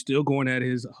 You still going at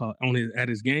his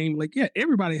game. Like, yeah,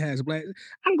 everybody has black.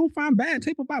 I can go find bad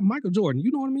tape about Michael Jordan.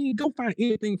 You know what I mean? Go find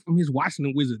anything from his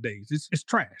Washington Wizard days. It's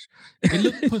trash. It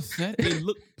looked pathetic. It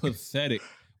looked pathetic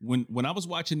when I was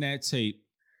watching that tape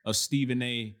of Stephen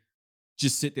A.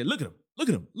 just sit there. Look at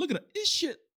him. This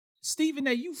shit. Stephen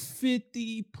A., you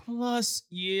 50 plus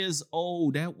years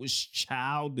old. That was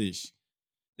childish.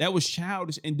 And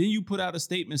then you put out a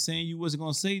statement saying you wasn't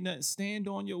going to say nothing. Stand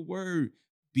on your word.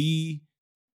 Be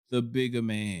the bigger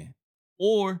man.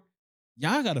 Or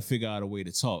y'all got to figure out a way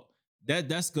to talk.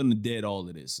 That's going to dead all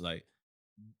of this. Like,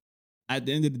 at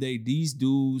the end of the day, these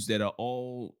dudes that are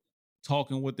all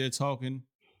talking what they're talking,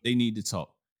 they need to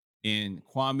talk. And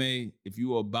Kwame, if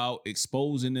you are about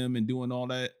exposing them and doing all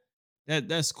that,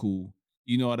 that's cool.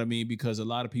 You know what I mean? Because a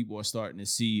lot of people are starting to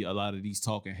see a lot of these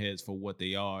talking heads for what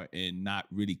they are and not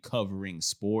really covering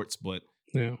sports, but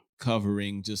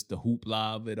covering just the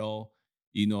hoopla of it all.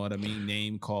 You know what I mean?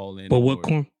 Name calling. But what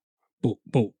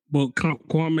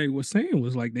Kwame was saying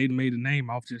was like they made a name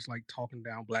off just like talking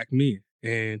down black men.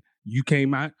 And you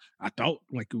came out, I thought,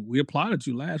 like, we applauded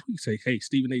you last week, say, hey,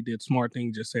 Stephen A. did smart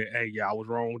thing, just say, hey, yeah, I was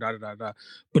wrong, da-da-da-da.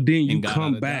 But then you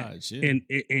come back and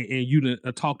you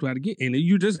talked about it again, and then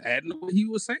you just adding what he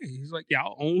was saying. He's like,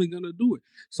 y'all only going to do it.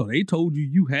 So they told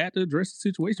you had to address the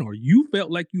situation, or you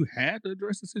felt like you had to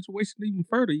address the situation even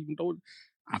further, even though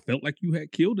I felt like you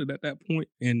had killed it at that point.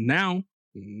 And now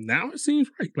it seems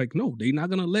right. Like, no, they're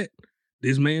not going to let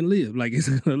this man live. Like,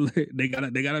 they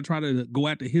gotta try to go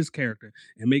after his character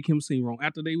and make him seem wrong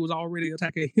after they was already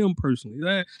attacking him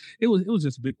personally. It was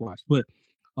just a big watch. But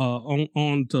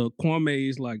on to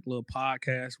Kwame's like little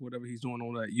podcast, whatever he's doing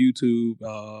on that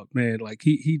YouTube, man, like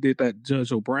he did that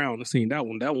Judge O'Brien. I seen that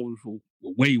one. That one was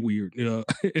way weird.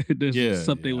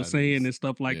 Stuff they were saying and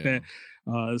stuff like that.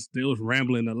 They was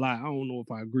rambling a lot. I don't know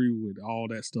if I agree with all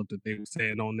that stuff that they were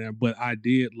saying on there, but I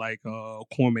did like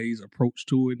Kwame's approach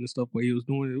to it and stuff what he was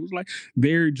doing. It was like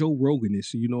very Joe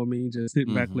Rogan-ish, you know what I mean? Just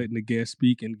sitting back, letting the guests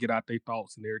speak and get out their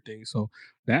thoughts and everything. So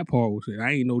that part was it.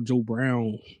 I ain't know Joe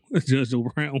Brown, Judge Joe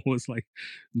Brown was like,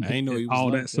 I ain't know he was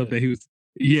all like that stuff that he was.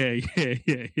 Yeah, yeah.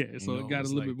 You So it know, got a it's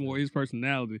little like bit more that. his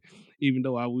personality, even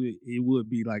though it would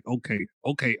be like, okay,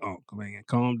 Uncle, man,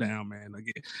 calm down, man.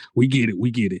 Again, we get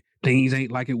it. Things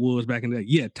ain't like it was back in the day.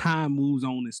 Yeah, time moves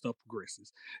on and stuff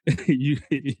progresses. You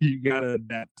gotta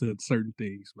adapt to certain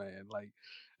things, man. Like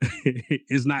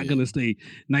it's not Yeah. gonna stay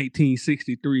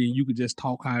 1963 and you could just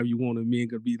talk however you want and men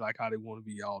gonna be like how they want to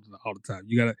be all the time.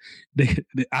 You gotta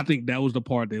I think that was the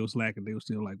part that was lacking. They were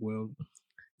still like, well,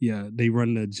 yeah, they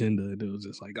run the agenda, and it was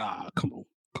just like, come on,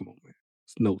 man.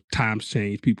 No, times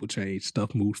change, people change,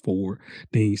 stuff moves forward,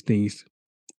 things.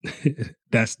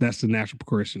 That's the natural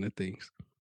progression of things.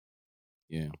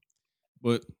 Yeah.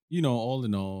 But all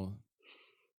in all,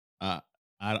 I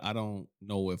I don't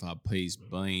know if I place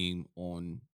blame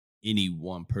on any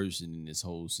one person in this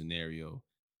whole scenario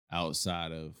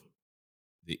outside of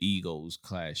the egos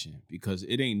clashing because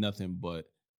it ain't nothing but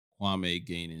Kwame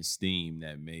gaining steam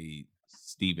that made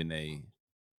Stephen A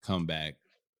come back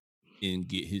and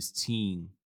get his team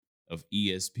of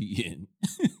ESPN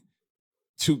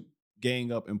to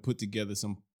gang up and put together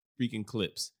some freaking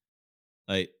clips.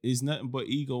 Like it's nothing but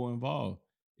ego involved.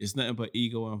 It's nothing but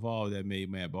ego involved that made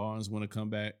Matt Barnes want to come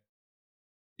back.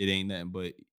 It ain't nothing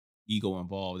but ego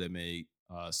involved that made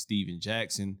Steven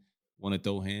Jackson want to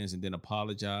throw hands and then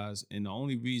apologize. And the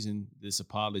only reason this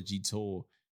apology tour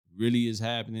really is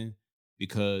happening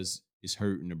because it's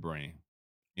hurting the brand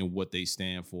and what they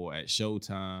stand for at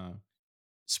Showtime,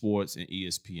 Sports, and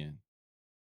ESPN.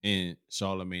 And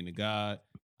Charlemagne the God,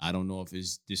 I don't know if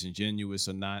it's disingenuous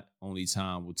or not. Only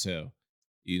time will tell.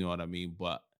 You know what I mean?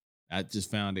 But I just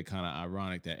found it kind of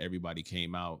ironic that everybody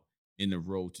came out in the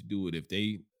road to do it. If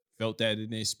they felt that in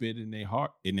their spirit, in their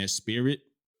heart, in their spirit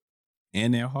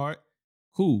and their heart,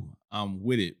 cool, I'm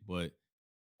with it. But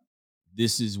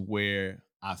this is where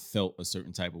I felt a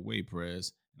certain type of way,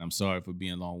 Perez. And I'm sorry for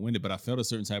being long winded, but I felt a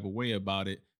certain type of way about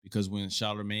it because when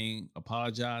Charlemagne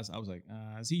apologized, I was like,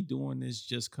 is he doing this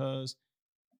just cause?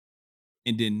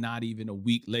 And then not even a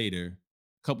week later,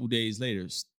 a couple days later,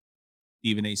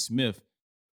 Stephen A. Smith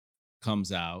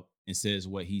comes out and says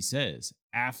what he says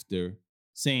after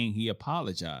saying he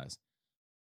apologized.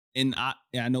 And I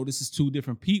know this is two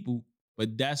different people,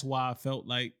 but that's why I felt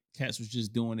like Cats was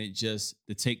just doing it just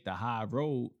to take the high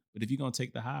road. But if you're gonna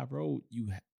take the high road, you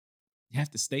have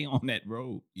to stay on that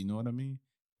road. You know what I mean?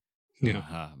 Yeah.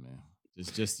 Man.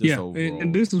 Just Yeah, and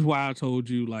overall. this is why I told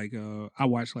you, like, I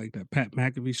watch like that Pat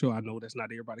McAfee show. I know that's not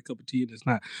everybody cup of tea, and it's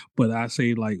not, but I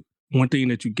say like one thing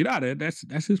that you get out of it,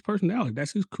 that's his personality,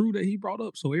 that's his crew that he brought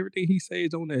up. So everything he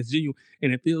says on that is genuine,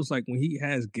 and it feels like when he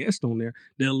has guests on there,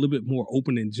 they're a little bit more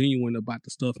open and genuine about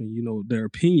the stuff, and their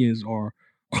opinions are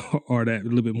are that a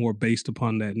little bit more based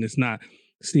upon that, and it's not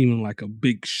seeming like a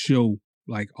big show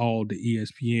like all the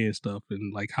ESPN stuff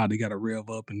and like how they got to rev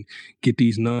up and get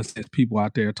these nonsense people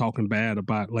out there talking bad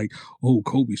about like, oh,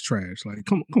 Kobe's trash. Like,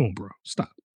 come on, bro,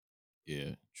 stop.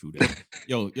 Yeah, true that.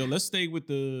 Yo, let's stay with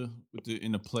the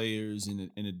players and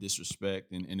the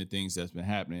disrespect and the things that's been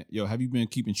happening. Yo, have you been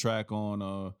keeping track on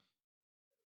the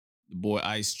boy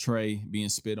Ice Trey being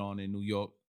spit on in New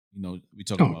York? We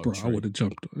talking Oh, about bro, I Trey. would have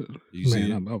jumped. Did you see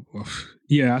Man, it?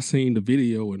 yeah, I seen the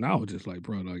video and I was just like,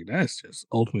 bro, like that's just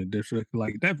ultimate disrespect.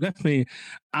 Like that thing,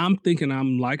 I'm thinking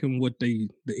I'm liking what the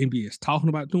NBA is talking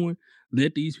about doing.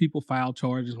 Let these people file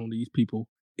charges on these people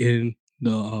in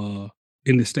the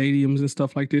in the stadiums and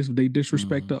stuff like this. If they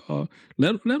disrespect Mm-hmm. the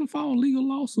let them file legal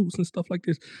lawsuits and stuff like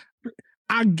this.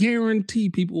 I guarantee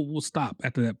people will stop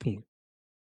after that point.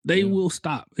 They Yeah. will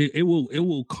stop. It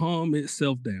will calm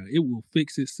itself down. It will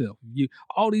fix itself. You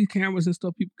all these cameras and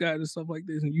stuff people got and stuff like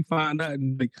this, and you find out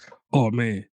and like, oh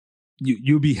man,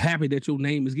 you'll be happy that your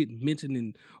name is getting mentioned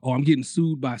and or I'm getting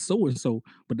sued by so and so,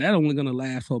 but that only gonna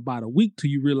last for about a week till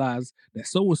you realize that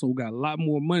so and so got a lot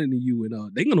more money than you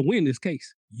and they're gonna win this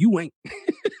case. You ain't.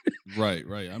 Right,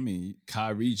 right. I mean,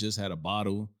 Kyrie just had a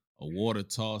bottle of water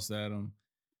tossed at him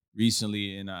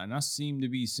recently, and I seem to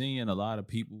be seeing a lot of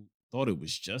people thought it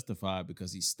was justified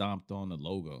because he stomped on the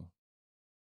logo.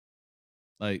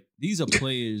 Like these are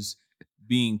players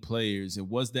being players, and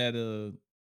was that a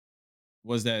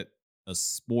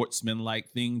sportsman-like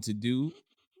thing to do?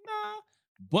 Nah,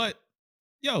 but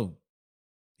yo,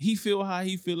 he feel how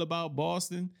he feel about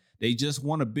Boston. They just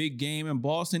won a big game in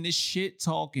Boston. It's shit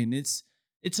talking. It's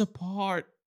a part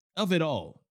of it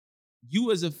all.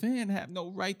 You as a fan have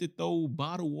no right to throw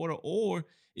bottled water, or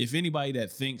if anybody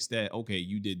that thinks that okay,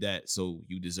 you did that, so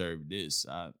you deserve this.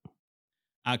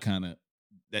 I kind of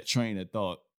that train of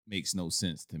thought makes no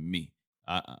sense to me.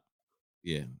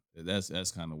 Yeah,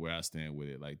 that's kind of where I stand with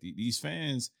it. Like these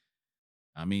fans,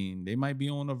 I mean, they might be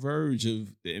on the verge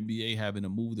of the NBA having to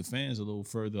move the fans a little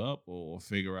further up or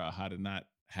figure out how to not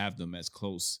have them as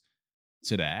close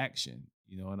to the action.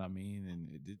 You know what I mean?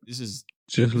 And this is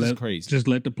crazy. Just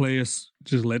let the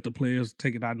players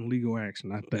take it out in legal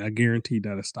action. I guarantee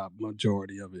that'll stop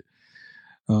majority of it.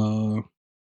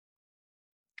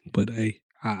 But hey,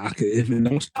 I could, if it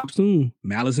don't stop soon,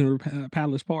 Malice in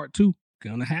Palace Part 2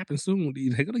 gonna happen soon.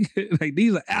 They're gonna get like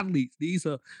these are athletes. These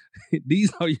are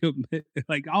your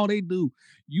like all they do.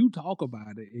 You talk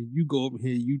about it and you go over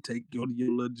here, you go to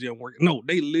your little gym work. No,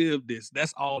 they live this.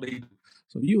 That's all they do.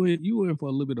 So you in for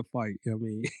a little bit of fight. I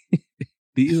mean,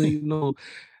 these ain't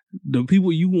the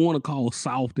people you want to call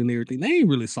soft and everything. They ain't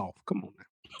really soft. Come on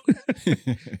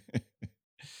now.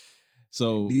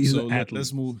 so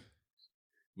let's move.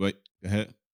 Wait, go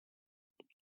ahead.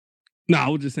 No, I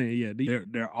was just saying, yeah,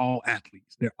 they're all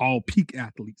athletes. They're all peak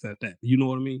athletes at that. You know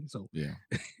what I mean? So yeah,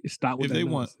 stop with if that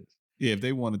nonsense. If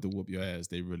they wanted to whoop your ass,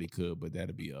 they really could, but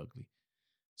that'd be ugly.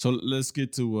 So let's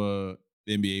get to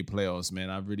NBA playoffs, man.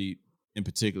 I really, in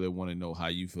particular, want to know how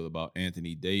you feel about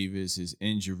Anthony Davis, his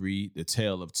injury, the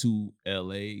tale of two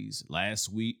LAs.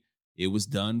 Last week, it was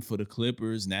done for the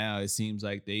Clippers. Now it seems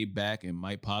like they back and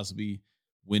might possibly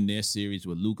win their series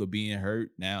with Luka being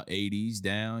hurt. Now AD's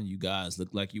down. You guys look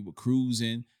like you were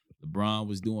cruising. LeBron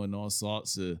was doing all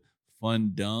sorts of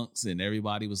fun dunks and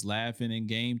everybody was laughing in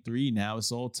game 3. Now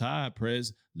it's all tied.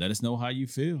 Prez, let us know how you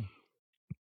feel.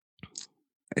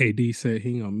 AD said he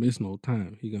ain't gonna miss no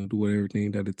time. He gonna do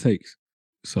everything that it takes.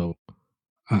 So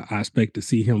I expect to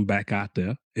see him back out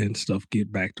there and stuff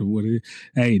get back to what it is.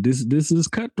 Hey, this is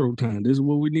cutthroat time. This is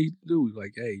what we need to do.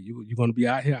 Like, hey, you're going to be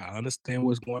out here. I understand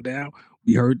what's going down.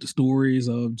 We heard the stories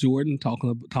of Jordan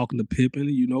talking to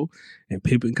Pippen, and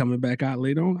Pippen coming back out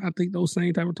later on. I think those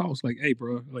same type of talks. Like, hey,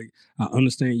 bro, like I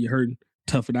understand you're hurting.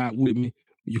 Tough it out with me.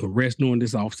 You can rest during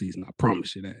this offseason. I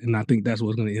promise you that. And I think that's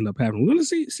what's going to end up happening. We're going to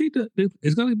see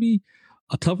it's going to be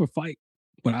a tougher fight.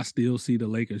 But I still see the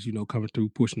Lakers, coming through,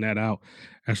 pushing that out.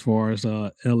 As far as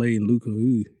LA and Luka,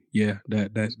 yeah,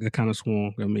 that kind of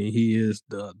swung. I mean, he is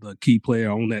the key player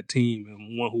on that team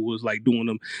and one who was like doing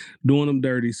them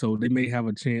dirty. So they may have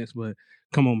a chance, but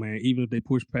come on, man. Even if they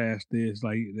push past this,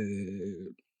 like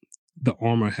the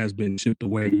armor has been chipped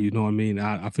away. You know what I mean?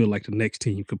 I feel like the next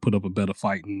team could put up a better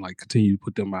fight and like continue to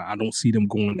put them out. I don't see them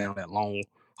going down that long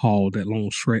haul, that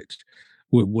long stretch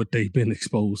with what they've been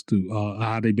exposed to,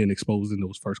 how they've been exposed in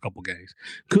those first couple games.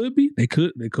 Could be, they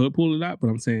could pull it out, but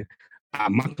I'm saying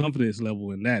my confidence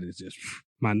level in that is just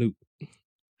minute.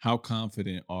 How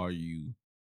confident are you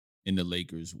in the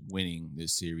Lakers winning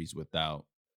this series without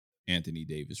Anthony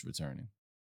Davis returning?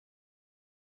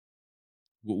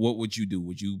 What would you do?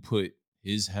 Would you put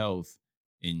his health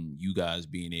and you guys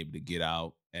being able to get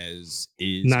out as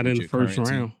is? Not in the first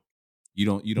round. You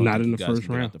don't not think in you the guys first can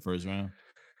get round. out the first round?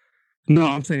 No,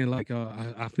 I'm saying like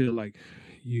I feel like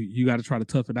you got to try to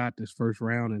tough it out this first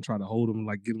round and try to hold them,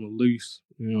 like get them loose,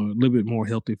 a little bit more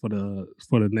healthy for the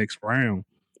next round.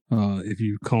 If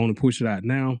you cone and push it out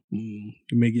now, you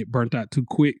may get burnt out too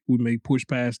quick. We may push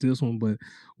past this one, but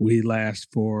we last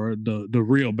for the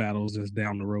real battles that's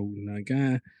down the road. And like,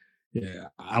 yeah,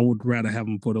 I would rather have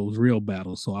them for those real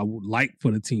battles. So I would like for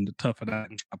the team to tough it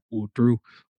out and try to pull through.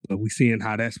 But we're seeing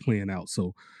how that's playing out.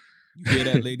 So. You hear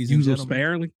that, ladies and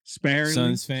gentlemen? Sparingly.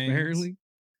 Suns fans. Sparingly.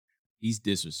 He's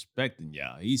disrespecting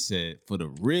y'all. He said for the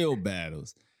real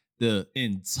battles, the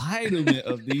entitlement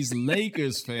of these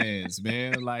Lakers fans,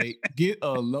 man. Like, get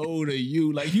a load of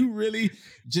you. Like, you really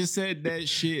just said that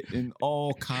shit in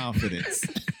all confidence.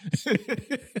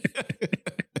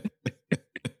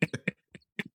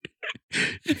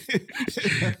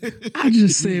 I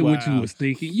just said what you was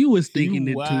thinking. You was thinking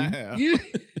it too.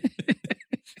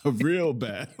 A real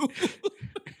battle.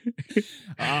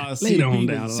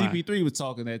 CP3 was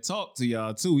talking that talk to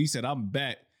y'all too. He said, "I'm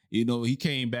back." He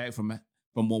came back from a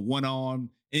one-arm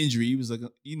injury. He was like,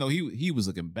 he was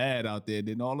looking bad out there.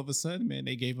 Then all of a sudden, man,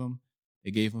 they gave him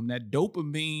that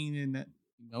dopamine, and that,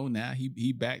 now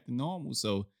he back to normal.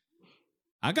 So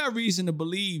I got reason to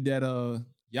believe that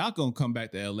y'all gonna come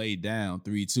back to LA down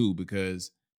 3-2,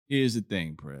 because here's the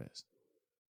thing, Prez.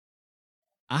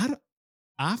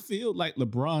 I feel like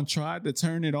LeBron tried to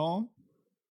turn it on,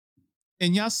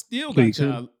 and y'all still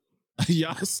got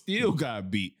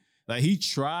beat. Like, he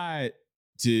tried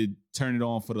to turn it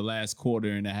on for the last quarter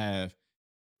and a half,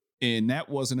 and that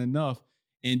wasn't enough.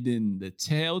 And then the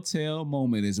telltale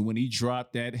moment is when he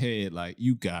dropped that head. Like,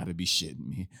 you gotta be shitting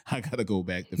me. I gotta go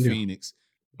back to Phoenix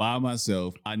by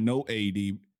myself. I know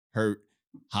AD hurt,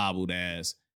 hobbled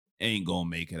ass, ain't gonna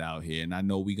make it out here, and I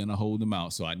know we're gonna hold him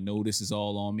out. So I know this is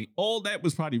all on me. All that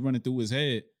was probably running through his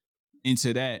head.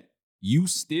 Into that, you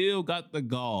still got the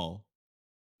gall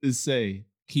to say,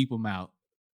 keep him out.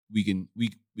 we can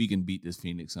beat this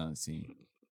Phoenix Suns team.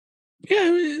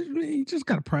 Yeah, you just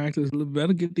got to practice a little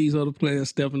better. Get these other players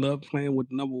stepping up, playing with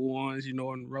the number ones, and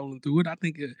rolling through it. I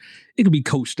think it can be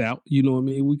coached out. You know what I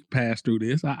mean? We can pass through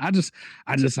this. I just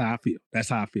how I feel. That's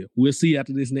how I feel. We'll see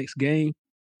after this next game.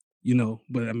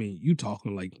 But I mean, you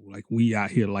talking like we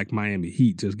out here like Miami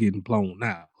Heat just getting blown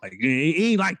now. Like it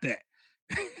ain't like that.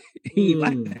 It ain't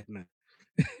like that now.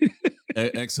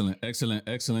 Excellent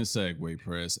segue,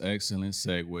 Press. Excellent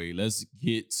segue. Let's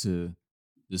get to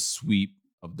the sweep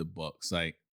of the Bucks.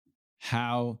 Like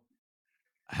how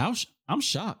I'm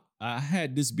shocked. I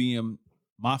had this being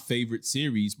my favorite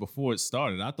series before it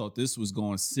started. I thought this was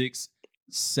going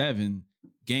 6-7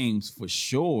 games for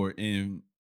sure. And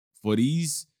for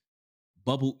these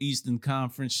bubble Eastern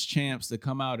Conference champs to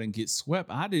come out and get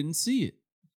swept, I didn't see it.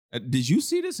 Did you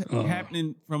see this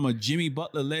happening from a Jimmy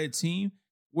Butler-led team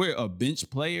where a bench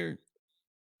player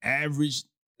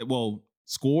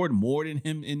scored more than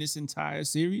him in this entire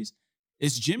series?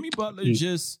 Is Jimmy Butler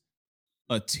just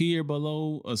a tier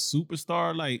below a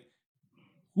superstar? Like,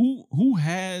 who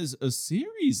has a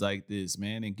series like this,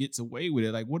 man, and gets away with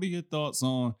it? Like, what are your thoughts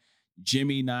on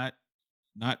Jimmy not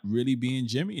really being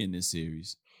Jimmy in this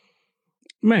series?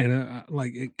 Man,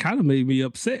 like it kind of made me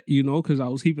upset, because I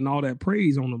was heaping all that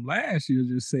praise on him last year,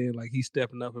 just saying like he's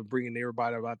stepping up and bringing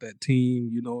everybody about that team.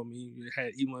 You know what I mean?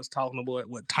 He was talking about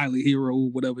what Tyler Hero,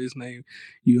 whatever his name.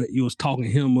 You was talking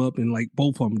him up, and like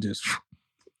both of them just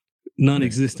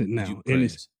non-existent now.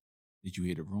 Did you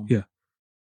hear the rumor? Yeah.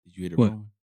 Did you hear the rumor?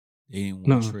 They didn't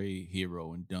want to trade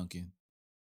Hero and Duncan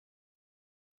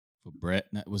for Brad.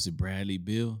 Was it Bradley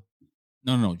Beal?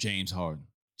 No, James Harden.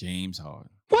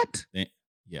 What?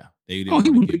 They didn't want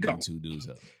to give them two dudes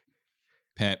up.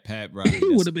 Pat Riley. He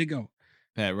would have been gone.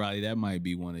 Pat Riley, that might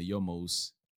be one of your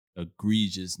most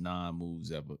egregious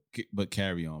non-moves ever. But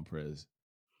carry on, Prez.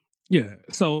 Yeah.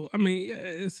 So I mean,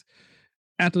 it's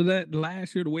after that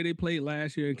last year, the way they played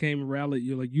last year and came and rallied,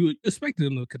 you expected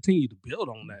them to continue to build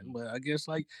on that. But I guess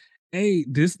hey,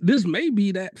 this may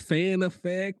be that fan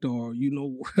effect, or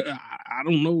I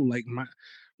don't know. Like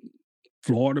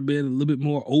Florida been a little bit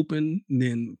more open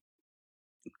than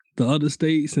the other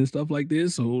states and stuff like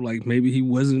this. So like maybe he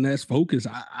wasn't as focused.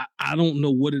 I don't know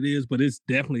what it is, but it's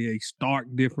definitely a stark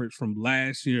difference from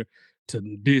last year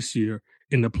to this year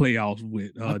in the playoffs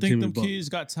with I think Jimmy them Butler. Kids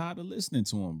got tired of listening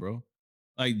to him, bro.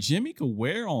 Like Jimmy could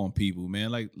wear on people,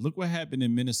 man. Like look what happened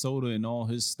in Minnesota and all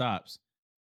his stops.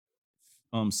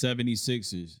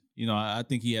 76ers. I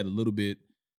think he had a little bit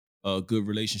good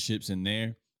relationships in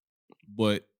there.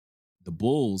 But the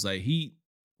Bulls, like he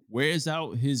wears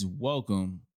out his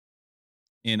welcome.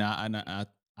 And I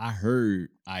heard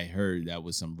that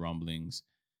was some rumblings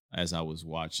as I was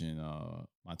watching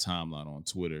my timeline on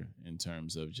Twitter in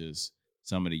terms of just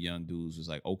some of the young dudes was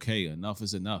like, okay, enough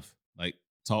is enough. Like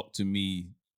talk to me,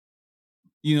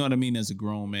 you know what I mean, as a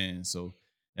grown man. So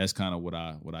that's kind of what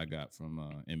I got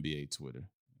from NBA Twitter.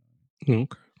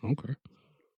 Okay.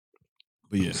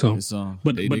 But yeah, so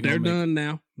but they're done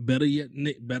now. Better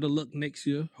luck next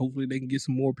year. Hopefully they can get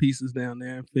some more pieces down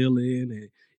there and fill in and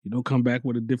come back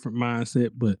with a different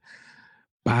mindset. But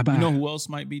bye-bye. You know who else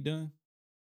might be done?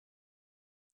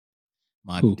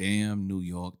 Damn New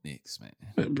York Knicks, man.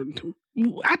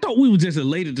 I thought we were just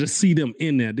elated to see them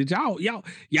in there. Did y'all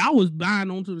was buying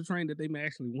onto the train that they may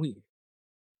actually win?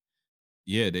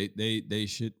 Yeah, they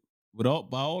should.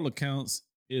 By all accounts,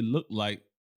 it looked like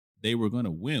they were going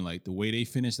to win. Like the way they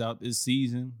finished out this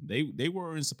season, they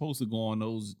weren't supposed to go on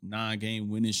those 9-game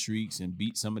winning streaks and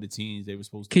beat some of the teams they were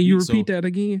supposed to. Can you repeat that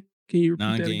again?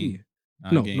 Again?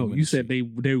 No, you said they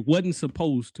wasn't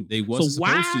supposed to. They wasn't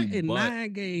supposed to. So why in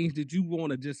 9 games did you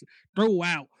want to just throw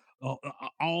out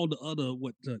all the other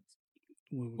we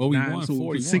won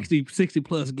 41. 60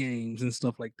 plus games and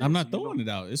stuff like that? I'm not throwing it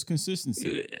out. It's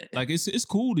consistency. Like it's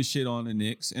cool to shit on the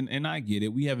Knicks, and I get it.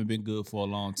 We haven't been good for a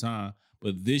long time,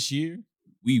 but this year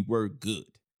we were good.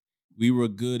 We were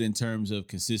good in terms of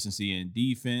consistency in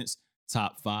defense,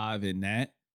 top 5 in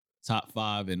that, top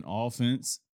 5 in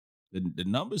offense. The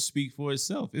numbers speak for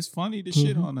itself. It's funny to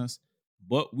shit on us,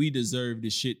 but we deserve the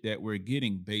shit that we're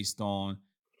getting based on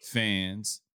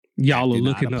fans. Y'all are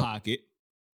looking up. Pocket.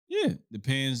 Yeah, the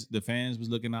fans was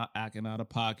acting out of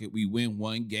pocket. We win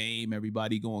 1 game,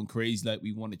 everybody going crazy like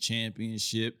we won a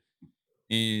championship,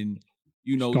 and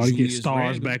started to get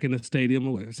stars back in the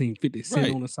stadium. I've seen 50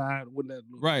 Cent on the side. Wouldn't that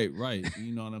look? Right.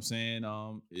 You know what I'm saying?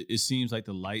 It seems like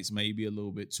the lights may be a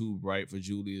little bit too bright for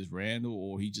Julius Randle,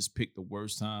 or he just picked the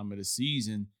worst time of the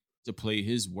season to play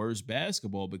his worst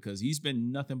basketball because he's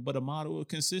been nothing but a model of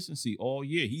consistency all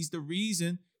year. He's the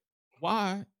reason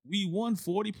why we won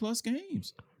 40+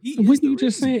 games. When you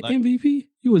just saying MVP?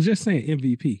 You was just saying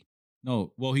MVP.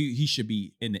 No, well, he should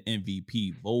be in the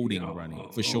MVP voting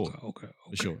running for sure. Okay,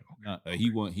 for sure. Okay.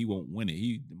 He won't win it.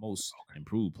 He's the most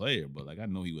improved player, but like I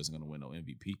know he wasn't gonna win no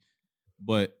MVP.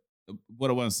 But what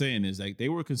I was saying is like they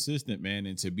were consistent, man,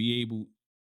 and to be able,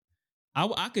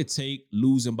 I could take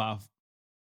losing by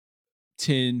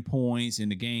 10 points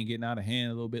and the game getting out of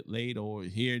hand a little bit late or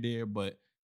here there, but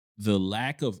the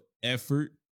lack of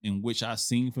effort in which I've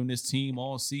seen from this team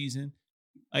all season.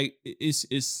 Like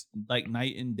it's like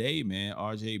night and day, man.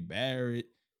 RJ Barrett.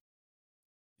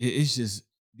 It's just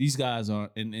these guys are,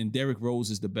 and Derrick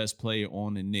Rose is the best player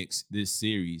on the Knicks this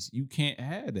series. You can't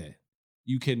have that.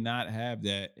 You cannot have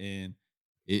that, and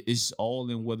it's all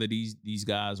in whether these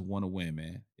guys want to win,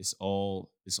 man. It's all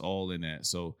in that.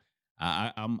 So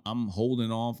I'm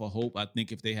holding on for hope. I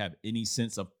think if they have any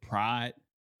sense of pride,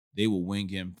 they will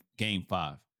win game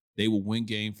 5. They will win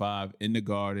game 5 in the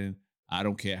Garden. I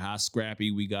don't care how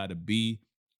scrappy we got to be.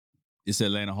 This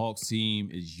Atlanta Hawks team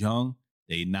is young.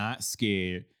 They not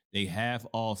scared. They have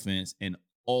offense, and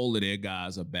all of their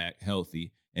guys are back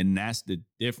healthy. And that's the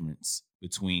difference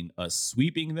between us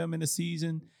sweeping them in the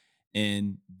season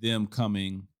and them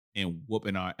coming and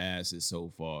whooping our asses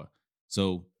so far.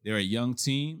 So they're a young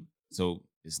team. So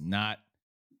it's not,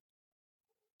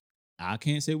 I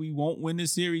can't say we won't win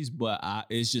this series, but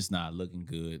it's just not looking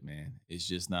good, man. It's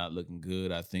just not looking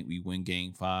good. I think we win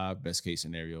game 5, best case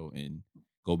scenario, and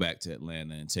go back to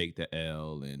Atlanta and take the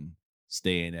L and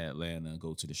stay in Atlanta and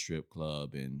go to the strip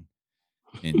club and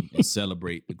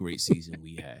celebrate the great season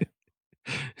we had.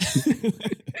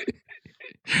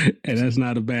 And that's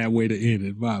not a bad way to end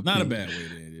it. Not a bad way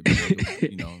to end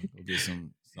it. But, go get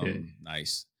some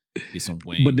nice, get some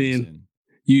wings. But then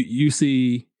you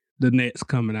see the Nets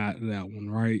coming out of that one,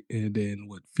 right? And then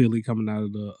Philly coming out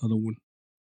of the other one.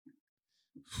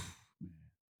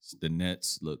 The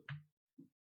Nets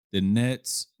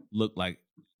look like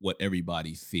what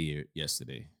everybody feared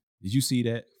yesterday. Did you see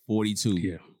that?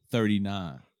 42,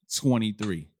 39,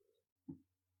 23.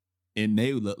 And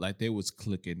they looked like they was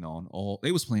clicking on all.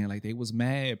 They was playing like they was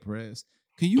mad, Press.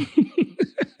 They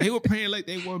were playing like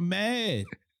they were mad.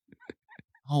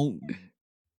 Oh,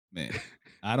 man.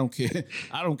 I don't care.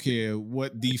 I don't care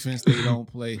what defense they don't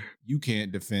play. You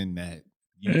can't defend that.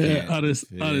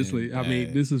 Honestly, I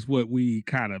mean, this is what we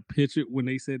kind of pictured when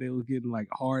they said they was getting like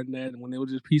hard in that, when they were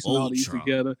just piecing all these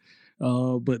together.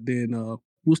 But then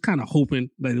was kind of hoping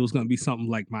that it was going to be something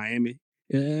like Miami.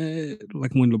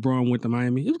 Like when LeBron went to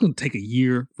Miami, it was going to take a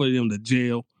year for them to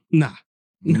gel. Nah.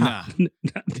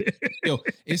 Yo,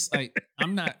 it's like,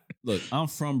 I'm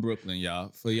from Brooklyn, y'all.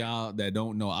 For y'all that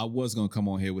don't know, I was going to come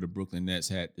on here with a Brooklyn Nets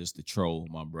hat just to troll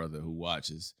my brother who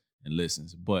watches and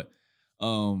listens. But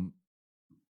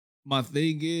my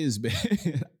thing is,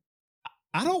 man,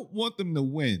 I don't want them to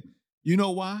win. You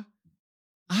know why?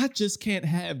 I just can't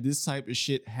have this type of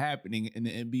shit happening in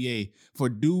the NBA for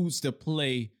dudes to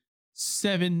play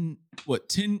 10,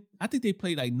 I think they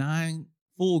played like 9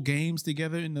 full games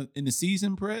together in the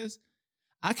season, Prez.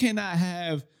 I cannot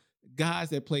have guys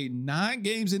that played 9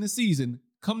 games in the season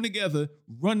come together,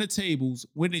 run the tables,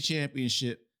 win the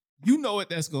championship. You know what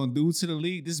that's going to do to the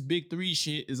league. This big 3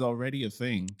 shit is already a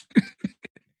thing.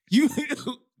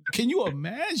 Can you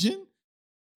imagine?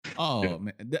 Oh,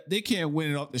 man. They can't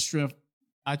win it off the strength.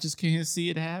 I just can't see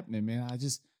it happening, man.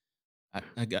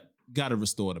 I got to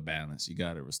restore the balance. You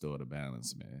got to restore the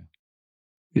balance, man.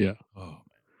 Yeah. Oh,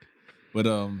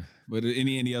 man. But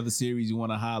any other series you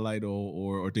want to highlight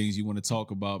or things you want to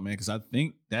talk about, man? Because I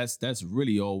think that's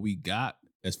really all we got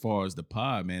as far as the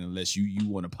pod, man. Unless you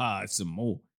want to pod some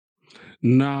more.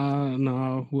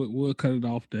 Nah, we'll cut it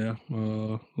off there.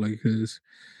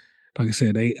 Like I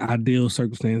said, they ideal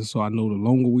circumstances. So I know the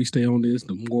longer we stay on this,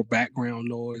 the more background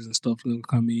noise and stuff gonna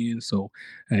come in. So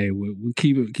hey, we'll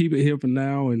keep it here for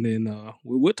now, and then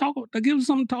we'll talk. That gives us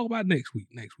something to talk about next week.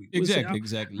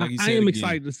 Exactly. Like you said, I am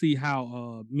excited to see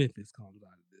how Memphis comes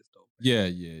out of this, though. Yeah,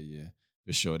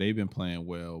 for sure. They've been playing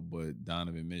well, but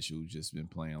Donovan Mitchell just been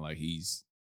playing like he's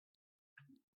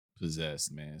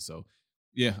possessed, man. So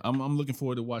yeah, I'm looking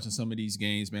forward to watching some of these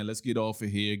games, man. Let's get off of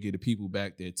here, get the people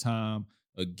back their time.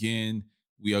 Again,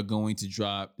 we are going to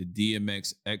drop the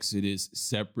DMX Exodus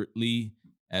separately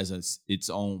as its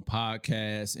own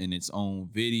podcast and its own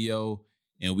video,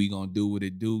 and we're going to do what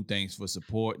it do. Thanks for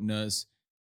supporting us.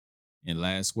 And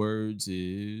last words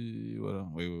is,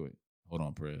 wait. Hold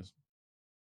on, Prez.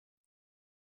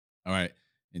 All right.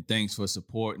 And thanks for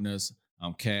supporting us.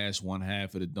 I'm Cash, one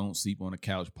half of the Don't Sleep on the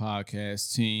Couch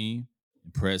podcast team.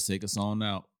 And Prez, take us on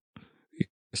out.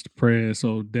 Mr. Prez.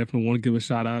 So definitely want to give a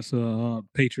shout out to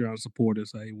Patreon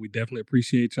supporters. Hey, we definitely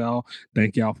appreciate y'all.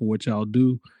 Thank y'all for what y'all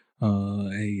do.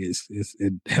 Hey,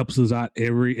 it helps us out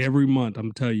every month.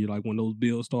 I'm telling you, like when those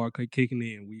bills start kicking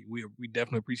in, we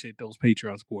definitely appreciate those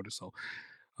Patreon supporters. So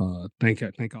thank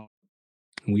y'all.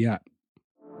 We out.